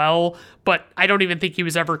Luthor as well, but I don't even think he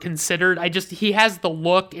was ever considered. He has the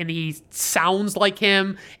look and he sounds like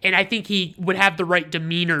him, and I think he would have the right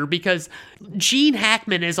demeanor because Gene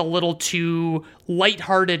Hackman is a little too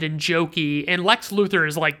lighthearted and jokey, and Lex Luthor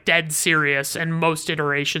is like dead serious in most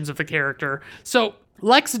iterations of the character. So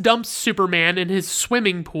Lex dumps Superman in his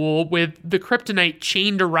swimming pool with the kryptonite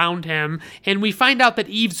chained around him, and we find out that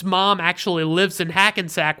Eve's mom actually lives in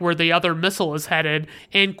Hackensack where the other missile is headed,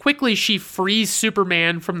 and quickly she frees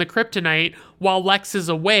Superman from the kryptonite while Lex is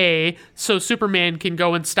away so Superman can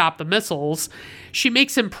go and stop the missiles. She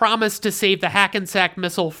makes him promise to save the Hackensack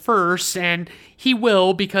missile first, and he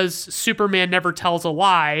will because Superman never tells a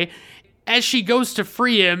lie. As she goes to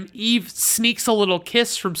free him, Eve sneaks a little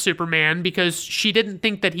kiss from Superman because she didn't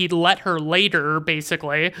think that he'd let her later,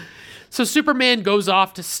 basically. So Superman goes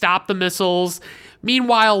off to stop the missiles.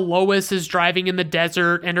 Meanwhile, Lois is driving in the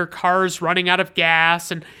desert and her car is running out of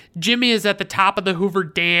gas, and Jimmy is at the top of the Hoover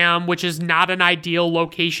Dam, which is not an ideal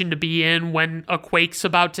location to be in when a quake's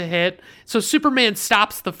about to hit. So Superman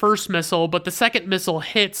stops the first missile, but the second missile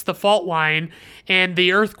hits the fault line and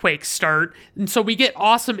the earthquakes start. And so we get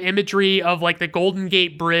awesome imagery of like the Golden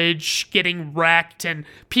Gate Bridge getting wrecked, and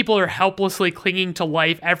people are helplessly clinging to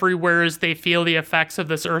life everywhere as they feel the effects of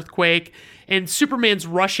this earthquake. And Superman's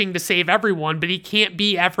rushing to save everyone, but he can't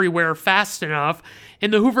be everywhere fast enough.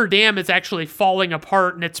 And the Hoover Dam is actually falling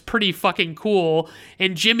apart, and it's pretty fucking cool.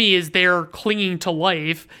 And Jimmy is there clinging to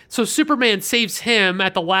life. So Superman saves him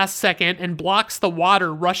at the last second and blocks the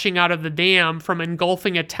water rushing out of the dam from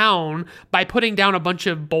engulfing a town by putting down a bunch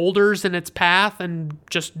of boulders in its path and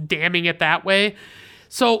just damming it that way.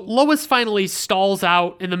 So Lois finally stalls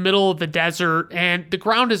out in the middle of the desert, and the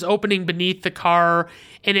ground is opening beneath the car,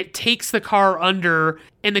 and it takes the car under,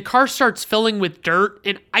 and the car starts filling with dirt,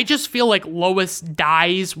 and I just feel like Lois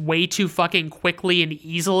dies way too fucking quickly and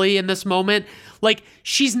easily in this moment. Like,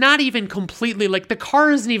 she's not even completely, like, the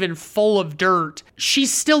car isn't even full of dirt.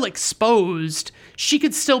 She's still exposed. She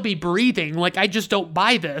could still be breathing. Like, I just don't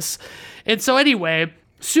buy this. And so anyway,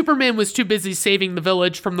 Superman was too busy saving the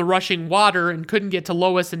village from the rushing water and couldn't get to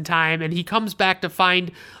Lois in time, and he comes back to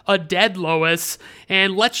find a dead Lois,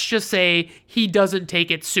 and let's just say he doesn't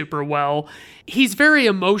take it super well. He's very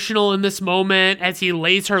emotional in this moment as he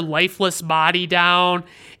lays her lifeless body down,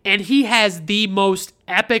 and he has the most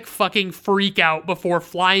epic fucking freak out before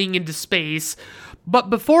flying into space.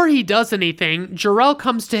 But before he does anything, Jor-El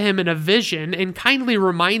comes to him in a vision and kindly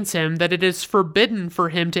reminds him that it is forbidden for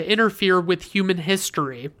him to interfere with human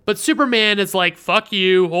history. But Superman is like, fuck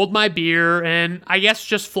you, hold my beer, and I guess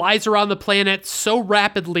just flies around the planet so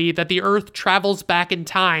rapidly that the Earth travels back in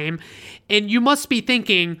time. And you must be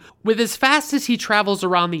thinking, with as fast as he travels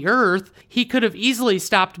around the Earth, he could have easily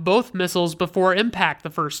stopped both missiles before impact the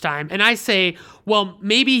first time. And I say, well,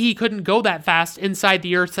 maybe he couldn't go that fast inside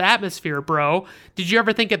the Earth's atmosphere, bro. Did you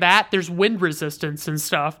ever think of that? There's wind resistance and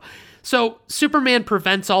stuff. So Superman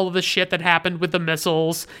prevents all of the shit that happened with the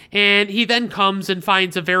missiles, and he then comes and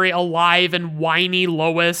finds a very alive and whiny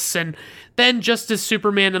Lois, and then just as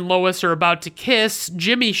Superman and Lois are about to kiss,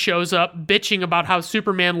 Jimmy shows up bitching about how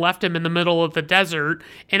Superman left him in the middle of the desert,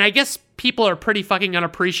 and I guess people are pretty fucking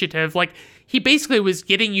unappreciative. Like, he basically was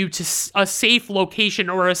getting you to a safe location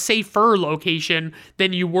or a safer location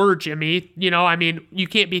than you were, Jimmy. You know, I mean, you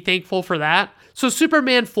can't be thankful for that. So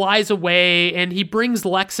Superman flies away, and he brings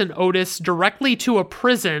Lex and Otis directly to a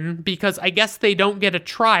prison because I guess they don't get a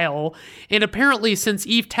trial. And apparently, since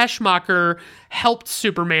Eve Teschmacher helped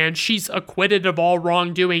Superman, she's acquitted of all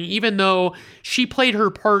wrongdoing, even though she played her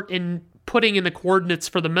part in putting in the coordinates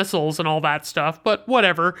for the missiles and all that stuff, but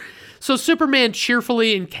whatever. So Superman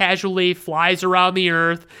cheerfully and casually flies around the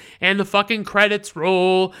Earth, and the fucking credits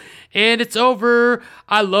roll, and it's over.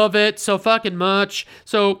 I love it so fucking much.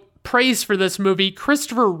 So praise for this movie.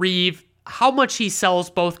 Christopher Reeve, how much he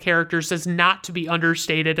sells both characters is not to be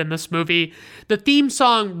understated in this movie. The theme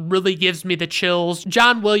song really gives me the chills.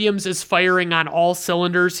 John Williams is firing on all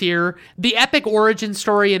cylinders here. The epic origin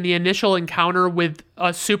story and the initial encounter with a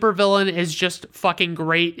supervillain is just fucking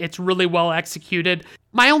great. It's really well executed.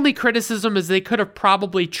 My only criticism is they could have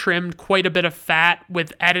probably trimmed quite a bit of fat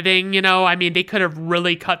with editing, you know? I mean, they could have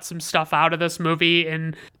really cut some stuff out of this movie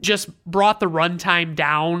and just brought the runtime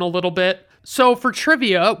down a little bit. So for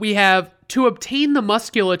trivia, we have, to obtain the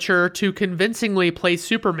musculature to convincingly play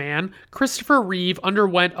Superman, Christopher Reeve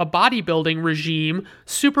underwent a bodybuilding regime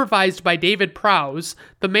supervised by David Prowse,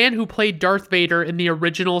 the man who played Darth Vader in the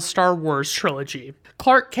original Star Wars trilogy.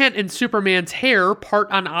 Clark Kent and Superman's hair part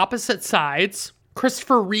on opposite sides.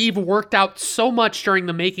 Christopher Reeve worked out so much during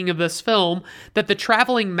the making of this film that the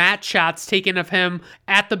traveling matte shots taken of him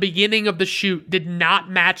at the beginning of the shoot did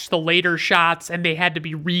not match the later shots, and they had to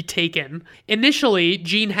be retaken. Initially,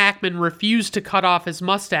 Gene Hackman refused to cut off his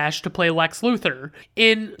mustache to play Lex Luthor.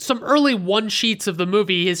 In some early one-sheets of the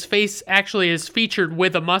movie, his face actually is featured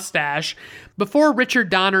with a mustache. Before Richard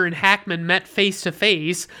Donner and Hackman met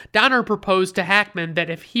face-to-face, Donner proposed to Hackman that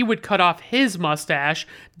if he would cut off his mustache,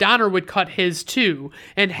 Donner would cut his too,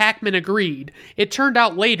 and Hackman agreed. It turned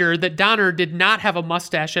out later that Donner did not have a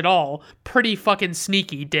mustache at all. Pretty fucking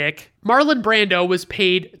sneaky, dick. Marlon Brando was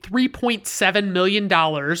paid $3.7 million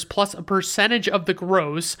plus a percentage of the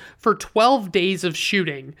gross for 12 days of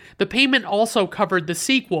shooting. The payment also covered the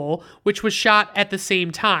sequel, which was shot at the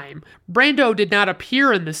same time. Brando did not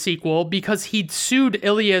appear in the sequel because he'd sued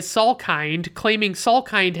Ilya Salkind, claiming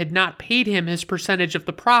Salkind had not paid him his percentage of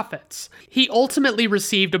the profits. He ultimately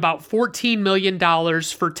received about $14 million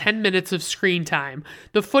for 10 minutes of screen time.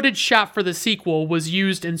 The footage shot for the sequel was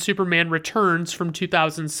used in Superman Returns from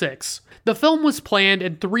 2006. The film was planned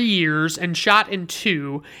in 3 years and shot in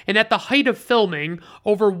 2, and at the height of filming,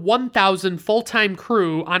 over 1,000 full-time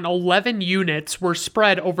crew on 11 units were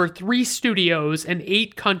spread over 3 studios and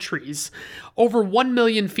 8 countries. Over 1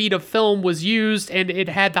 million feet of film was used, and it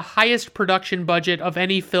had the highest production budget of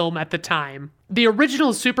any film at the time. The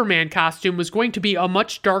original Superman costume was going to be a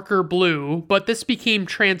much darker blue, but this became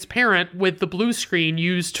transparent with the blue screen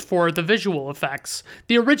used for the visual effects.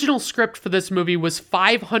 The original script for this movie was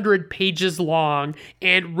 500 pages long,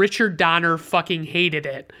 and Richard Donner fucking hated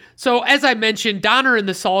it. So, as I mentioned, Donner and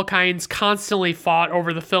the Salkinds constantly fought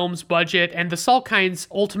over the film's budget, and the Salkinds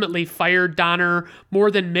ultimately fired Donner more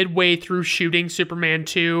than midway through shooting Superman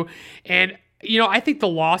 2, and I think the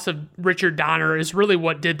loss of Richard Donner is really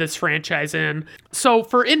what did this franchise in. So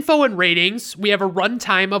for info and ratings, we have a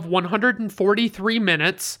runtime of 143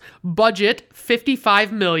 minutes, budget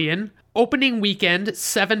 $55 million, opening weekend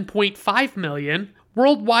 $7.5 million,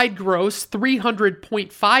 worldwide gross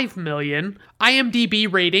 $300.5 million,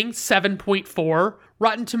 IMDb rating 7.4,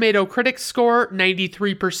 Rotten Tomato critics score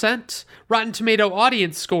 93%, Rotten Tomato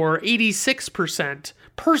audience score 86%.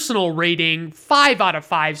 Personal rating, 5 out of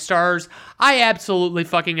 5 stars. I absolutely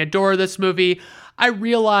fucking adore this movie. I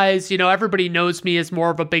realize, everybody knows me as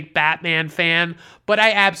more of a big Batman fan, but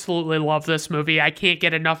I absolutely love this movie. I can't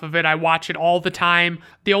get enough of it. I watch it all the time.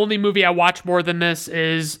 The only movie I watch more than this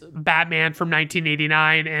is Batman from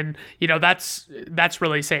 1989, and, that's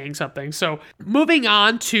really saying something. So, moving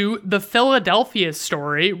on to The Philadelphia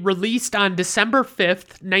Story, released on December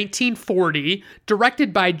 5th, 1940,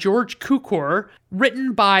 directed by George Cukor,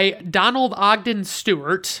 written by Donald Ogden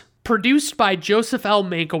Stewart, produced by Joseph L.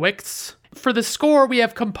 Mankiewicz. For the score, we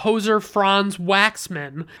have composer Franz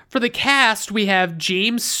Waxman. For the cast, we have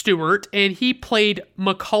James Stewart, and he played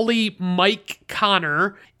Macaulay Mike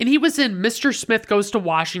Connor, and he was in Mr. Smith Goes to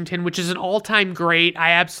Washington, which is an all-time great.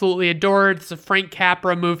 I absolutely adore it. It's a Frank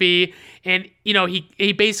Capra movie, and,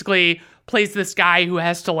 he basically plays this guy who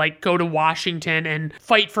has to, go to Washington and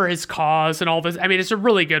fight for his cause and all this. I mean, it's a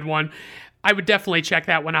really good one. I would definitely check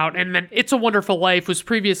that one out. And then It's a Wonderful Life was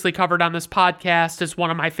previously covered on this podcast as one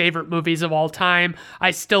of my favorite movies of all time. I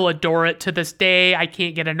still adore it to this day. I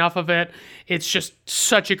can't get enough of it. It's just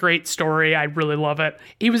such a great story. I really love it.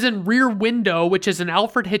 He was in Rear Window, which is an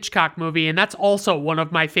Alfred Hitchcock movie, and that's also one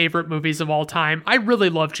of my favorite movies of all time. I really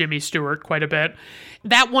love Jimmy Stewart quite a bit.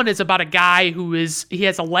 That one is about a guy he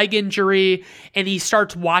has a leg injury, and he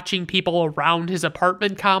starts watching people around his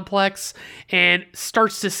apartment complex and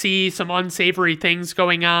starts to see some unsavory things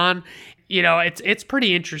going on. It's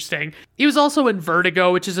pretty interesting. He was also in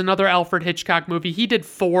Vertigo, which is another Alfred Hitchcock movie. He did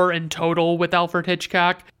 4 in total with Alfred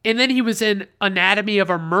Hitchcock. And then he was in Anatomy of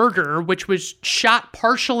a Murder, which was shot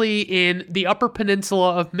partially in the Upper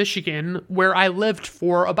Peninsula of Michigan, where I lived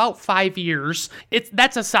for about 5 years.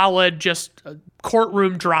 That's a solid, just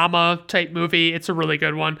courtroom drama type movie. It's a really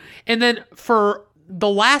good one. And then for the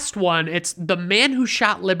last one, it's The Man Who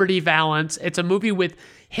Shot Liberty Valance. It's a movie with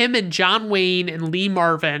him and John Wayne and Lee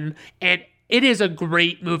Marvin, and it is a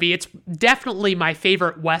great movie. It's definitely my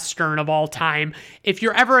favorite Western of all time. If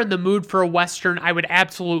you're ever in the mood for a Western, I would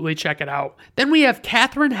absolutely check it out. Then we have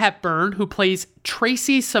Katharine Hepburn, who plays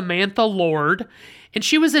Tracy Samantha Lord, and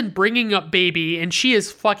she was in Bringing Up Baby, and she is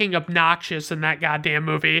fucking obnoxious in that goddamn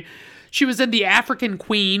movie. She was in The African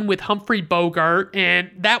Queen with Humphrey Bogart,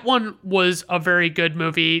 and that one was a very good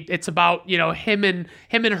movie. It's about, him and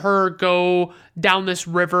her go down this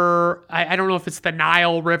river. I don't know if it's the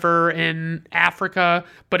Nile River in Africa,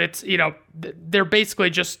 but it's, they're basically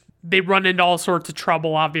just they run into all sorts of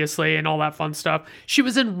trouble, obviously, and all that fun stuff. She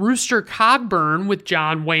was in Rooster Cogburn with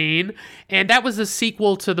John Wayne, and that was a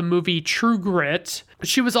sequel to the movie True Grit.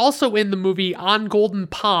 She was also in the movie On Golden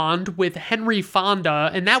Pond with Henry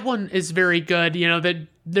Fonda, and that one is very good.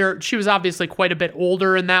 She was obviously quite a bit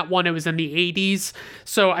older in that one. It was in the 80s.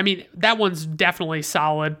 So, I mean, that one's definitely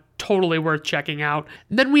solid. Totally worth checking out.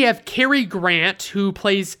 And then we have Cary Grant, who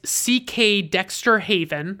plays C.K. Dexter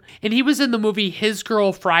Haven, and he was in the movie His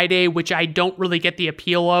Girl Friday, which I don't really get the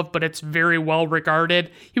appeal of, but it's very well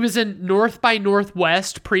regarded. He was in North by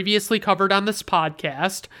Northwest, previously covered on this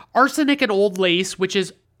podcast, Arsenic and Old Lace, which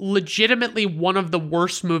is legitimately one of the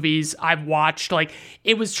worst movies I've watched. Like,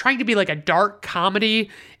 it was trying to be like a dark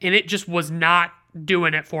comedy, and it just was not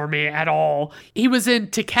doing it for me at all. He was in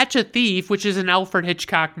To Catch a Thief, which is an Alfred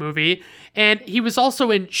Hitchcock movie, and he was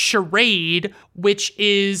also in Charade, which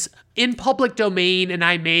is in public domain, and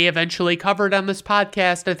I may eventually cover it on this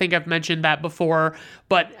podcast. I think I've mentioned that before,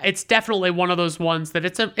 but it's definitely one of those ones that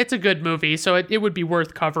it's a good movie, so it would be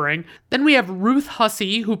worth covering. Then we have Ruth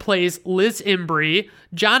Hussey, who plays Liz Embry,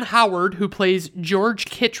 John Howard, who plays George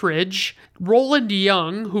Kittredge, Roland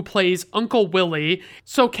Young, who plays Uncle Willie.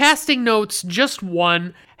 So casting notes, just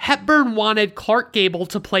one. Hepburn wanted Clark Gable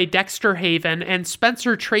to play Dexter Haven and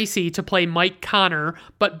Spencer Tracy to play Mike Connor,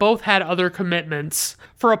 but both had other commitments.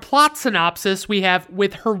 For a plot synopsis, we have,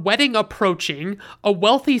 with her wedding approaching, a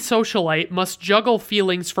wealthy socialite must juggle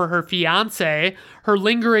feelings for her fiancé, her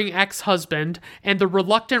lingering ex-husband, and the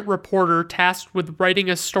reluctant reporter tasked with writing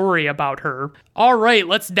a story about her. All right,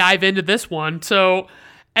 let's dive into this one. So,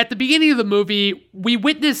 at the beginning of the movie, we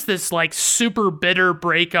witness this super bitter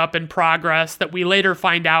breakup in progress that we later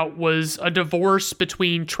find out was a divorce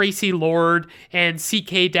between Tracy Lord and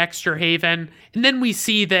C.K. Dexter Haven. And then we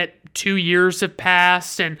see that 2 years have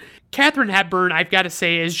passed, and Katharine Hepburn, I've got to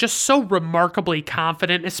say, is just so remarkably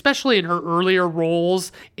confident, especially in her earlier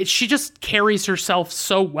roles. She just carries herself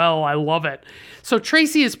so well. I love it. So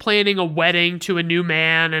Tracy is planning a wedding to a new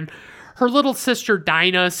man, and her little sister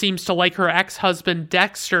Dinah seems to like her ex-husband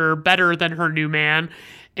Dexter better than her new man.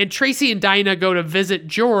 And Tracy and Dinah go to visit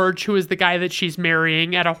George, who is the guy that she's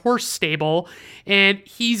marrying, at a horse stable. And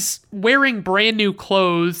he's wearing brand new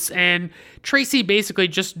clothes, and Tracy basically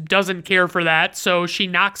just doesn't care for that. So she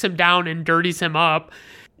knocks him down and dirties him up.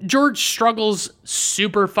 George struggles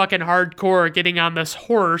super fucking hardcore getting on this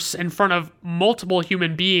horse in front of multiple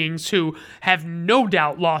human beings who have no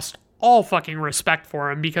doubt lost all fucking respect for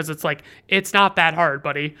him, because it's not that hard,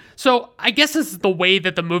 buddy. So I guess this is the way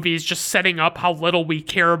that the movie is just setting up how little we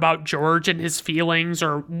care about George and his feelings,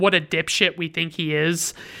 or what a dipshit we think he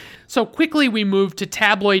is. So quickly we move to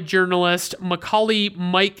tabloid journalist Macaulay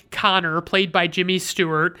Mike Connor, played by Jimmy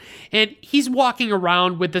Stewart, and he's walking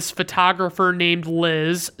around with this photographer named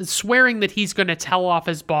Liz, swearing that he's going to tell off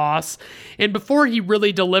his boss, and before he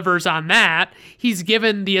really delivers on that, he's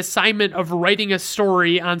given the assignment of writing a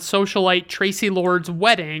story on socialite Tracy Lord's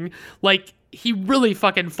wedding. He really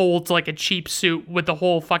fucking folds like a cheap suit with the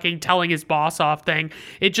whole fucking telling his boss off thing.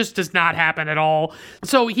 It just does not happen at all.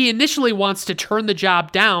 So he initially wants to turn the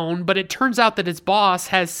job down, but it turns out that his boss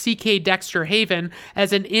has C.K. Dexter Haven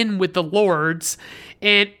as an in with the Lords,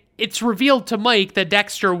 and it's revealed to Mike that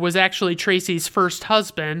Dexter was actually Tracy's first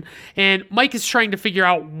husband, and Mike is trying to figure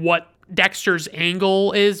out what Dexter's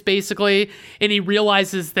angle is, basically, and he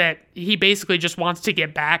realizes that he basically just wants to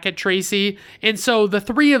get back at Tracy. And so the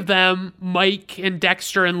three of them, Mike and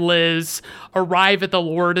Dexter and Liz, arrive at the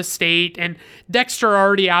Lord estate, and Dexter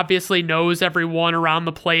already obviously knows everyone around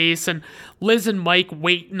the place, and Liz and Mike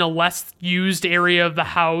wait in a less used area of the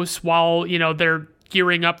house while, they're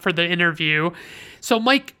gearing up for the interview. So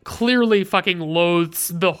Mike clearly fucking loathes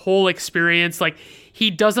the whole experience. He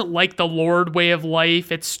doesn't like the Lord way of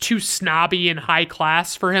life. It's too snobby and high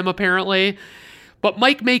class for him, apparently. But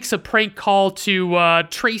Mike makes a prank call to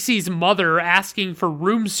Tracy's mother asking for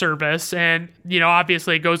room service, and,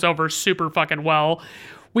 obviously it goes over super fucking well.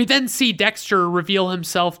 We then see Dexter reveal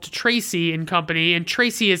himself to Tracy and company, and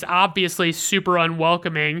Tracy is obviously super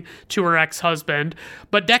unwelcoming to her ex-husband,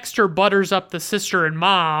 but Dexter butters up the sister and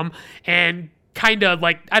mom, and kind of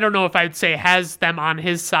I don't know if I'd say has them on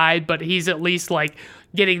his side, but he's at least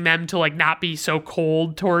getting them to not be so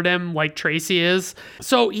cold toward him like Tracy is.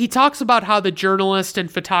 So he talks about how the journalist and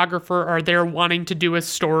photographer are there wanting to do a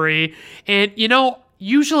story, and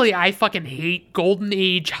usually I fucking hate Golden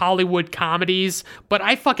Age Hollywood comedies, but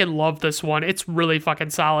I fucking love this one. It's really fucking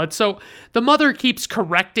solid. So the mother keeps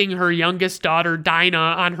correcting her youngest daughter, Dinah,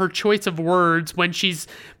 on her choice of words when she's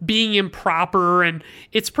being improper, and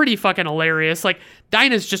it's pretty fucking hilarious. Like,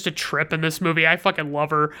 Dinah's just a trip in this movie. I fucking love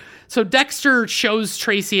her. So Dexter shows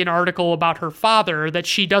Tracy an article about her father that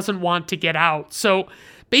she doesn't want to get out. So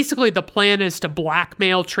basically, the plan is to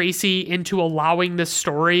blackmail Tracy into allowing this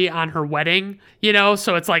story on her wedding,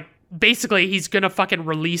 So it's like, basically, he's gonna fucking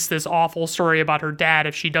release this awful story about her dad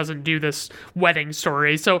if she doesn't do this wedding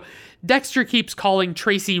story. So Dexter keeps calling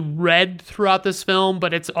Tracy Red throughout this film,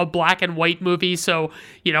 but it's a black and white movie, so,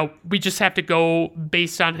 we just have to go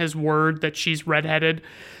based on his word that she's redheaded.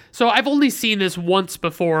 So I've only seen this once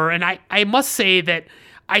before, and I must say that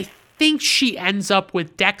I think she ends up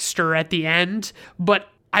with Dexter at the end, but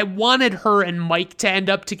I wanted her and Mike to end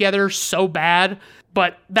up together so bad,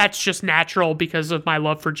 but that's just natural because of my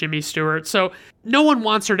love for Jimmy Stewart. So no one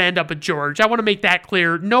wants her to end up with George. I want to make that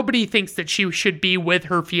clear. Nobody thinks that she should be with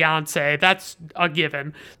her fiance. That's a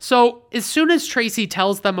given. So as soon as Tracy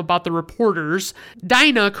tells them about the reporters,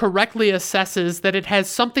 Dinah correctly assesses that it has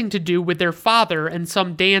something to do with their father and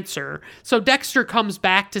some dancer. So Dexter comes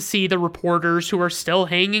back to see the reporters who are still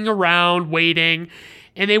hanging around, waiting,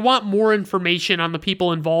 and they want more information on the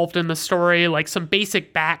people involved in the story, like some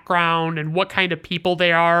basic background and what kind of people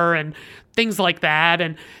they are and things like that.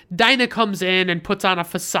 And Dinah comes in and puts on a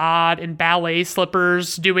facade in ballet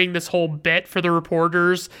slippers, doing this whole bit for the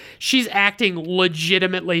reporters. She's acting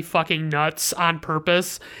legitimately fucking nuts on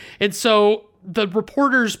purpose. And so the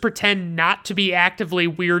reporters pretend not to be actively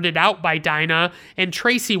weirded out by Dinah, and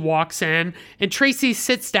Tracy walks in, and Tracy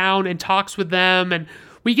sits down and talks with them, and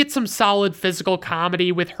we get some solid physical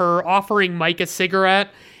comedy with her offering Mike a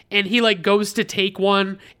cigarette, and he goes to take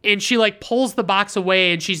one, and she pulls the box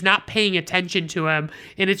away, and she's not paying attention to him.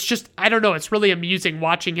 And it's just, I don't know, it's really amusing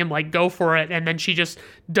watching him go for it, and then she just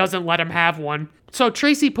doesn't let him have one. So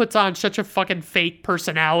Tracy puts on such a fucking fake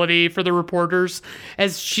personality for the reporters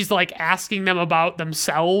as she's asking them about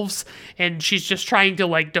themselves, and she's just trying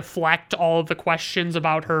to deflect all of the questions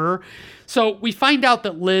about her. So we find out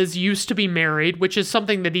that Liz used to be married, which is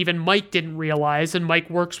something that even Mike didn't realize, and Mike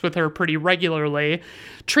works with her pretty regularly.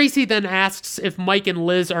 Tracy then asks if Mike and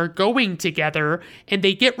Liz are going together, and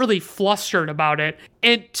they get really flustered about it.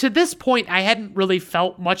 And to this point, I hadn't really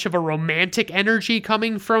felt much of a romantic energy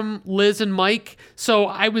coming from Liz and Mike, so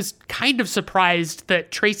I was kind of surprised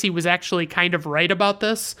that Tracy was actually kind of right about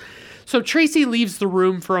this. So Tracy leaves the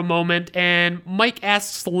room for a moment, and Mike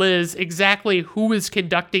asks Liz exactly who is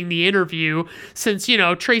conducting the interview, since,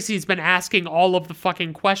 Tracy's been asking all of the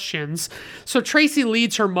fucking questions. So Tracy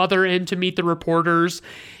leads her mother in to meet the reporters,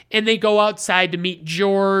 and they go outside to meet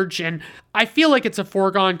George, and I feel like it's a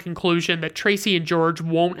foregone conclusion that Tracy and George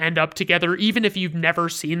won't end up together, even if you've never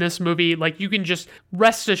seen this movie. You can just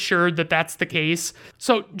rest assured that that's the case.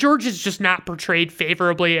 So George is just not portrayed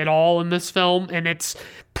favorably at all in this film, and it's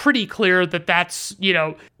pretty clear that that's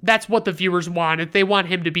what the viewers wanted. They want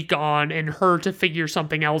him to be gone and her to figure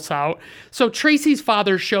something else out. So Tracy's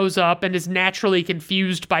father shows up and is naturally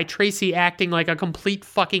confused by Tracy acting like a complete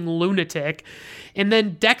fucking lunatic. And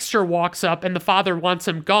then Dexter walks up and the father wants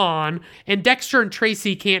him gone, and Dexter and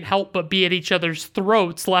Tracy can't help but be at each other's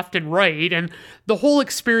throats left and right, and the whole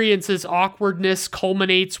experience's awkwardness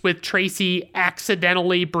culminates with Tracy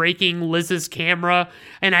accidentally breaking Liz's camera,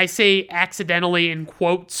 and I say accidentally in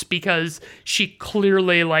quotes because she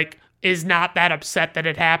clearly is not that upset that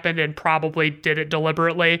it happened and probably did it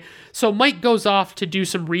deliberately. So Mike goes off to do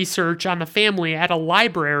some research on the family at a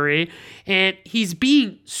library, and he's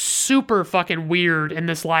being super fucking weird in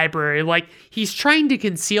this library. He's trying to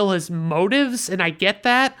conceal his motives, and I get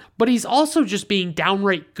that, but he's also just being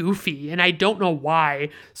downright goofy, and I don't know why.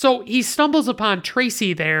 So he stumbles upon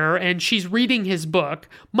Tracy there, and she's reading his book.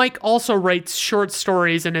 Mike also writes short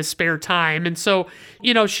stories in his spare time, and so,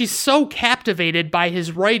 she's so captivated by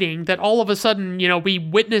his writing that all of a sudden, we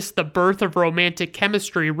witness the birth of romantic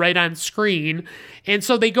chemistry right on screen. And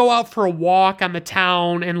so they go out for a walk on the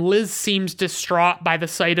town, and Liz seems distraught by the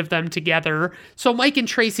sight of them together. So Mike and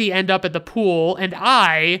Tracy end up at the pool, and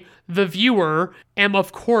I, the viewer, am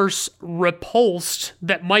of course repulsed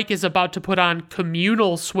that Mike is about to put on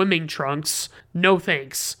communal swimming trunks. No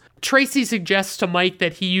thanks. Tracy suggests to Mike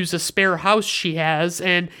that he use a spare house she has,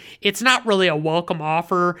 and it's not really a welcome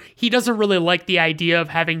offer. He doesn't really like the idea of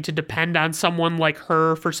having to depend on someone like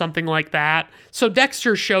her for something like that. So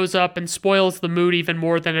Dexter shows up and spoils the mood even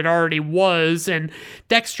more than it already was, and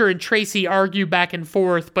Dexter and Tracy argue back and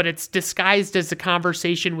forth, but it's disguised as a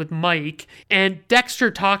conversation with Mike. And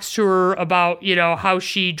Dexter talks to her about, how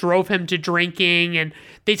she drove him to drinking, and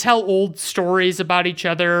they tell old stories about each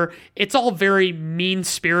other. It's all very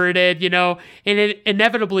mean-spirited, and it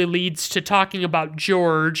inevitably leads to talking about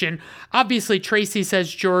George. And obviously Tracy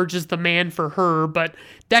says George is the man for her, but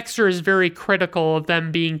Dexter is very critical of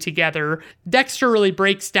them being together. Dexter really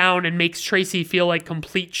breaks down and makes Tracy feel like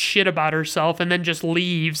complete shit about herself and then just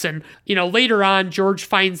leaves. And, later on, George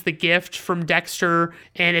finds the gift from Dexter,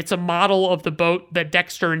 and it's a model of the boat that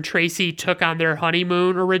Dexter and Tracy took on their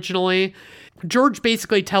honeymoon originally. George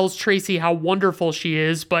basically tells Tracy how wonderful she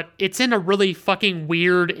is, but it's in a really fucking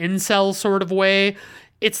weird incel sort of way.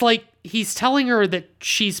 It's like he's telling her that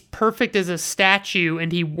she's perfect as a statue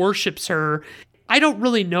and he worships her. I don't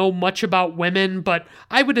really know much about women, but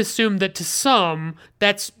I would assume that to some,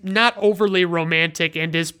 that's not overly romantic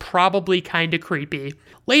and is probably kind of creepy.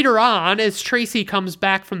 Later on, as Tracy comes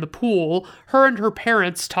back from the pool, her and her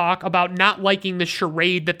parents talk about not liking the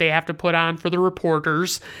charade that they have to put on for the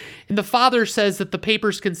reporters. And the father says that the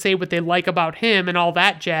papers can say what they like about him and all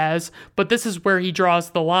that jazz, but this is where he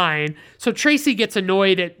draws the line. So Tracy gets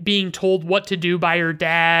annoyed at being told what to do by her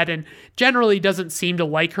dad and generally doesn't seem to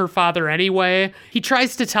like her father anyway. He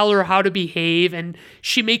tries to tell her how to behave, and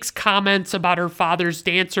she makes comments about her father's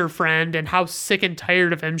dancer friend and how sick and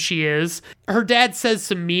tired of him she is. Her dad says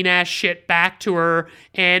some mean-ass shit back to her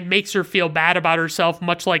and makes her feel bad about herself,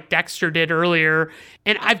 much like Dexter did earlier.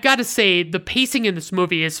 And I've got to say, the pacing in this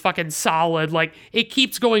movie is fucking solid. Like, it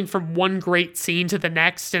keeps going from one great scene to the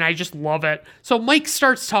next, and I just love it. So Mike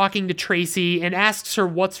starts talking to Tracy and asks her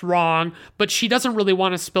what's wrong, but she doesn't really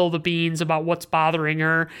want to spill the beans about what's bothering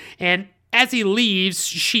her. And as he leaves,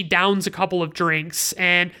 she downs a couple of drinks,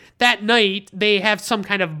 and that night they have some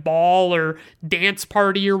kind of ball or dance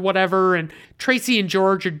party or whatever, and Tracy and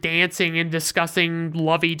George are dancing and discussing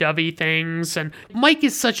lovey-dovey things, and Mike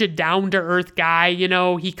is such a down-to-earth guy,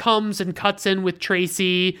 he comes and cuts in with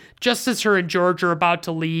Tracy just as her and George are about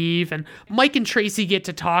to leave, and Mike and Tracy get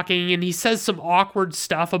to talking, and he says some awkward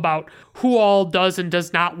stuff about who all does and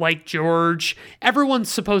does not like George.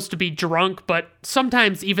 Everyone's supposed to be drunk, but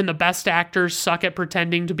sometimes even the best actors suck at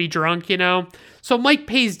pretending to be drunk, So Mike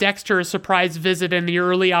pays Dexter a surprise visit in the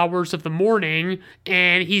early hours of the morning,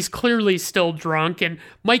 and he's clearly still drunk, and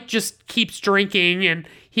Mike just keeps drinking, and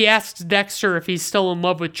he asks Dexter if he's still in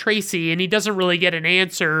love with Tracy, and he doesn't really get an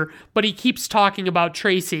answer, but he keeps talking about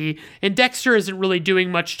Tracy, and Dexter isn't really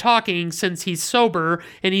doing much talking since he's sober,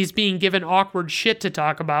 and he's being given awkward shit to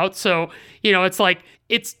talk about, so, it's like,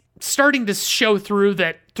 it's starting to show through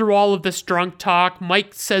that through all of this drunk talk,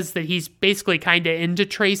 Mike says that he's basically kind of into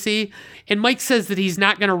Tracy, and Mike says that he's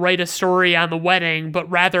not going to write a story on the wedding, but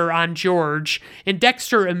rather on George, and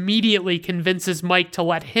Dexter immediately convinces Mike to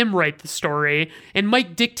let him write the story, and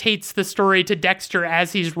Mike dictates the story to Dexter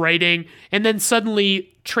as he's writing, and then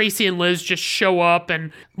suddenly Tracy and Liz just show up,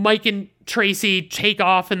 and Mike and Tracy take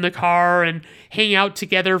off in the car and hang out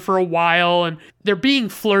together for a while, and they're being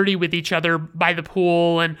flirty with each other by the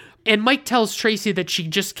pool, and Mike tells Tracy that she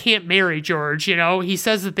just can't marry George, He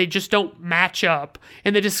says that they just don't match up.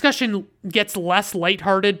 And the discussion gets less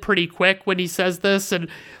lighthearted pretty quick when he says this, and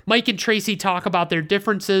Mike and Tracy talk about their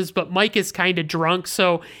differences, but Mike is kind of drunk,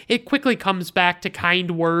 so it quickly comes back to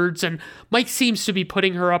kind words, and Mike seems to be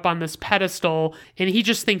putting her up on this pedestal, and he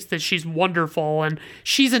just thinks that she's wonderful, and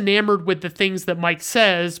she's enamored with the things that Mike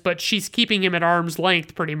says, but she's keeping him at arm's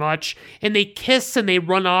length pretty much, and they kiss and they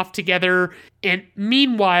run off together. And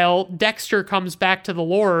meanwhile, Dexter comes back to the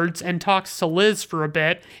Lords and talks to Liz for a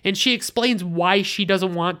bit, and she explains why she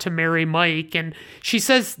doesn't want to marry Mike, and she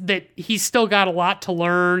says that he's still got a lot to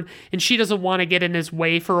learn, and she doesn't want to get in his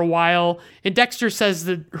way for a while, and Dexter says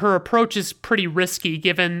that her approach is pretty risky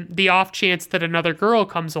given the off chance that another girl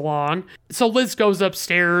comes along. So Liz goes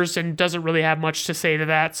upstairs and doesn't really have much to say to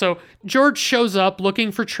that. So George shows up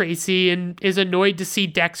looking for Tracy and is annoyed to see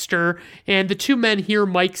Dexter, and the two men hear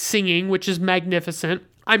Mike singing, which is magnificent.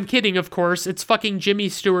 I'm kidding, of course. It's fucking Jimmy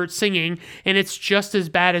Stewart singing, and it's just as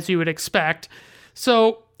bad as you would expect.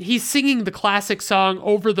 So he's singing the classic song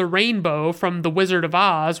Over the Rainbow from The Wizard of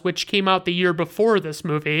Oz, which came out the year before this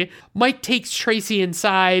movie. Mike takes Tracy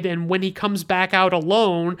inside, and when he comes back out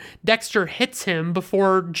alone, Dexter hits him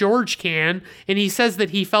before George can, and he says that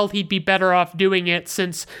he felt he'd be better off doing it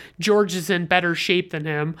since George is in better shape than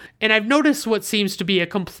him. And I've noticed what seems to be a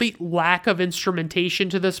complete lack of instrumentation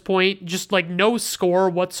to this point, just like no score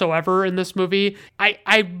whatsoever in this movie.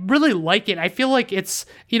 I really like it. I feel like it's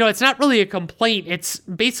not really a complaint. It's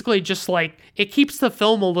basically just like, it keeps the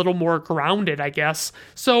film a little more grounded, I guess.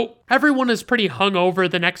 So everyone is pretty hungover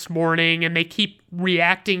the next morning, and they keep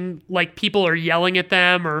reacting like people are yelling at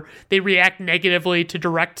them, or they react negatively to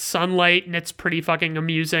direct sunlight, and it's pretty fucking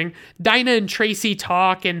amusing. Dinah and Tracy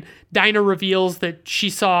talk, and Dinah reveals that she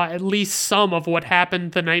saw at least some of what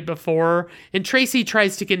happened the night before, and Tracy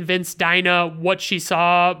tries to convince Dinah what she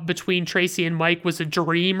saw between Tracy and Mike was a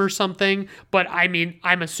dream or something, but I mean,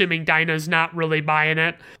 I'm assuming Dinah's not really buying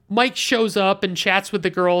it. Mike shows up and chats with the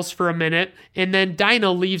girls for a minute, and then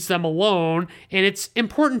Dinah leaves them alone, and it's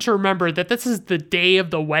important to remember that this is the day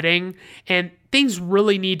of the wedding, and things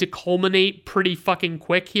really need to culminate pretty fucking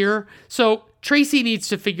quick here. So Tracy needs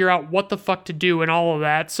to figure out what the fuck to do and all of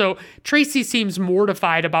that. So Tracy seems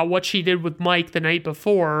mortified about what she did with Mike the night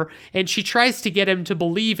before, and she tries to get him to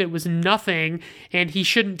believe it was nothing and he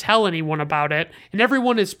shouldn't tell anyone about it. And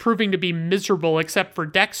everyone is proving to be miserable except for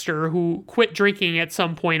Dexter, who quit drinking at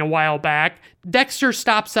some point a while back. Dexter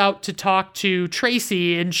stops out to talk to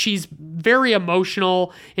Tracy, and she's very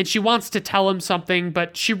emotional, and she wants to tell him something,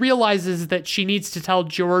 but she realizes that she needs to tell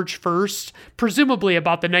George first, presumably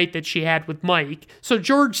about the night that she had with Mike. So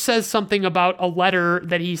George says something about a letter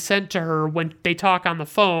that he sent to her when they talk on the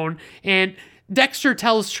phone, and Dexter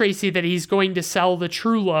tells Tracy that he's going to sell the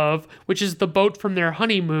True Love, which is the boat from their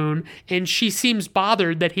honeymoon, and she seems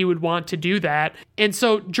bothered that he would want to do that. And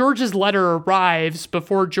so George's letter arrives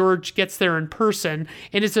before George gets there in person,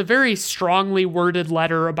 and it's a very strongly worded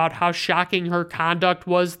letter about how shocking her conduct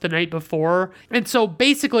was the night before. And so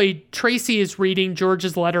basically, Tracy is reading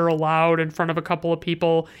George's letter aloud in front of a couple of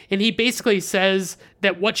people, and he basically says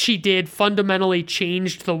that what she did fundamentally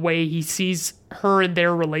changed the way he sees her and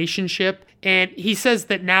their relationship. And he says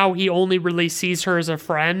that now he only really sees her as a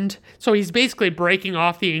friend. So he's basically breaking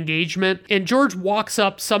off the engagement. And George walks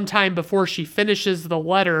up sometime before she finishes the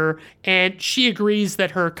letter, and she agrees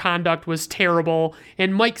that her conduct was terrible.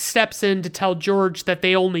 And Mike steps in to tell George that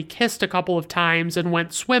they only kissed a couple of times and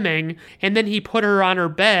went swimming. And then he put her on her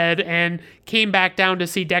bed and came back down to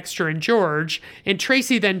see Dexter and George. And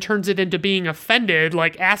Tracy then turns it into being offended,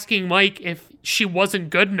 like asking Mike if she wasn't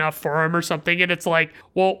good enough for him or something. And it's like,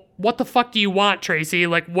 well, what the fuck do you want, Tracy?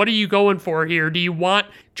 Like, what are you going for here? Do you want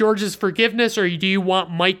George's forgiveness, or do you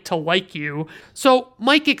want Mike to like you? So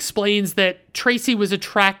Mike explains that Tracy was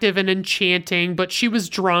attractive and enchanting, but she was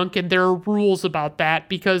drunk, and there are rules about that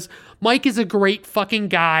because Mike is a great fucking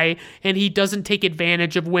guy and he doesn't take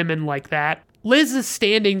advantage of women like that. Liz is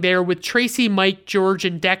standing there with Tracy, Mike, George,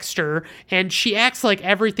 and Dexter, and she acts like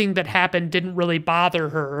everything that happened didn't really bother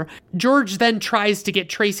her. George then tries to get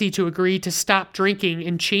Tracy to agree to stop drinking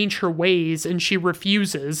and change her ways, and she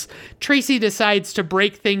refuses. Tracy decides to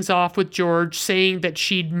break things off with George, saying that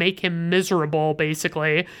she'd make him miserable,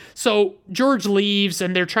 basically. So George leaves,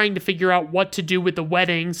 and they're trying to figure out what to do with the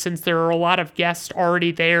wedding since there are a lot of guests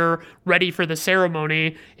already there, ready for the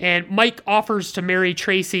ceremony. And Mike offers to marry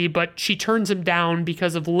Tracy, but she turns him down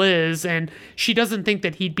because of Liz, and she doesn't think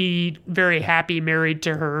that he'd be very happy married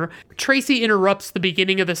to her. Tracy interrupts the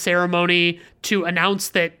beginning of the ceremony to announce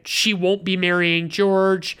that she won't be marrying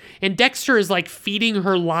George, and Dexter is like feeding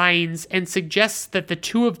her lines and suggests that the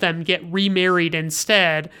two of them get remarried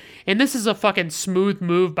instead. And this is a fucking smooth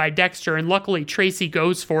move by Dexter, and luckily Tracy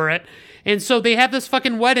goes for it. And so they have this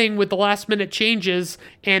fucking wedding with the last minute changes,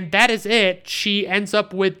 and that is it. She ends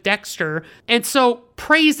up with Dexter. And so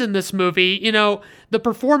praise in this movie, the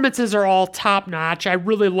performances are all top notch. I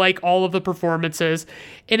really like all of the performances.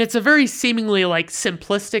 And it's a very seemingly like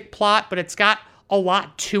simplistic plot, but it's got a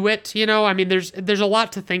lot to it, I mean, there's a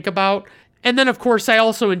lot to think about. And then, of course, I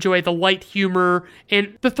also enjoy the light humor,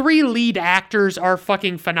 and the three lead actors are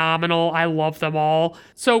fucking phenomenal. I love them all.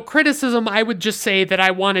 So criticism, I would just say that I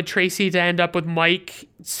wanted Tracy to end up with Mike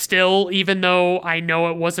still, even though I know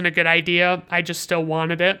it wasn't a good idea. I just still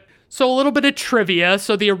wanted it. So a little bit of trivia.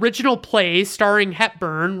 So the original play starring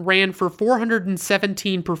Hepburn ran for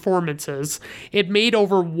 417 performances. It made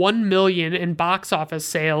over $1 million in box office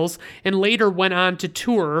sales and later went on to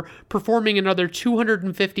tour, performing another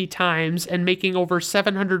 250 times and making over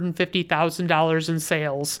 $750,000 in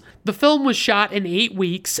sales. The film was shot in 8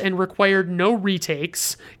 weeks and required no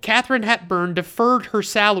retakes. Katharine Hepburn deferred her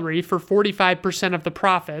salary for 45% of the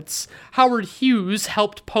profits. Howard Hughes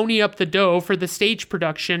helped pony up the dough for the stage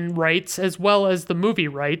production rights as well as the movie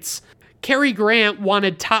rights. Cary Grant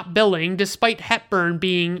wanted top billing despite Hepburn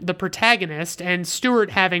being the protagonist and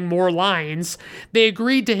Stewart having more lines. They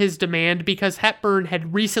agreed to his demand because Hepburn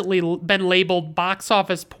had recently been labeled box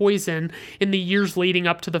office poison in the years leading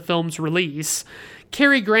up to the film's release.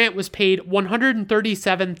 Cary Grant was paid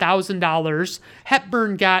 $137,000.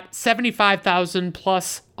 Hepburn got $75,000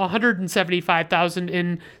 plus $175,000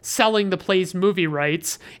 in selling the play's movie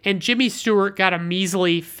rights, and Jimmy Stewart got a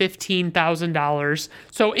measly $15,000.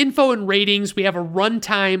 So info and ratings, we have a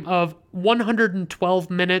runtime of 112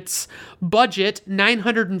 minutes, budget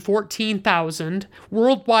 $914,000,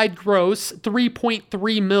 worldwide gross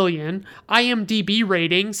 $3.3 million, IMDb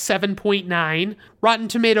rating 7.9, Rotten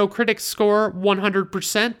Tomato critics score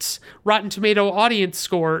 100%, Rotten Tomato audience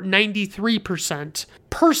score 93%.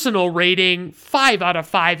 Personal rating 5 out of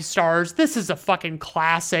 5 stars. This is a fucking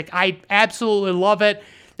classic. I absolutely love it.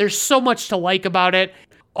 There's so much to like about it.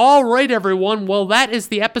 All right, everyone. Well, that is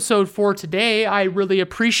the episode for today. I really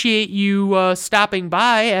appreciate you stopping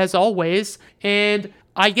by, as always. And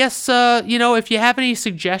I guess, if you have any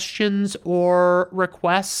suggestions or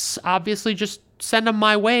requests, obviously just send them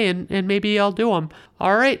my way and maybe I'll do them.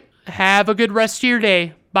 All right. Have a good rest of your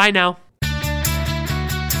day. Bye now.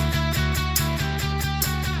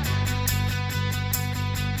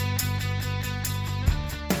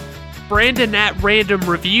 Brandon at Random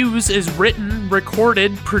Reviews is written,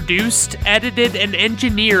 recorded, produced, edited, and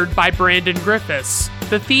engineered by Brandon Griffiths.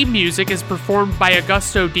 The theme music is performed by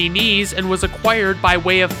Augusto Diniz and was acquired by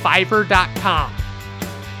way of Fiverr.com.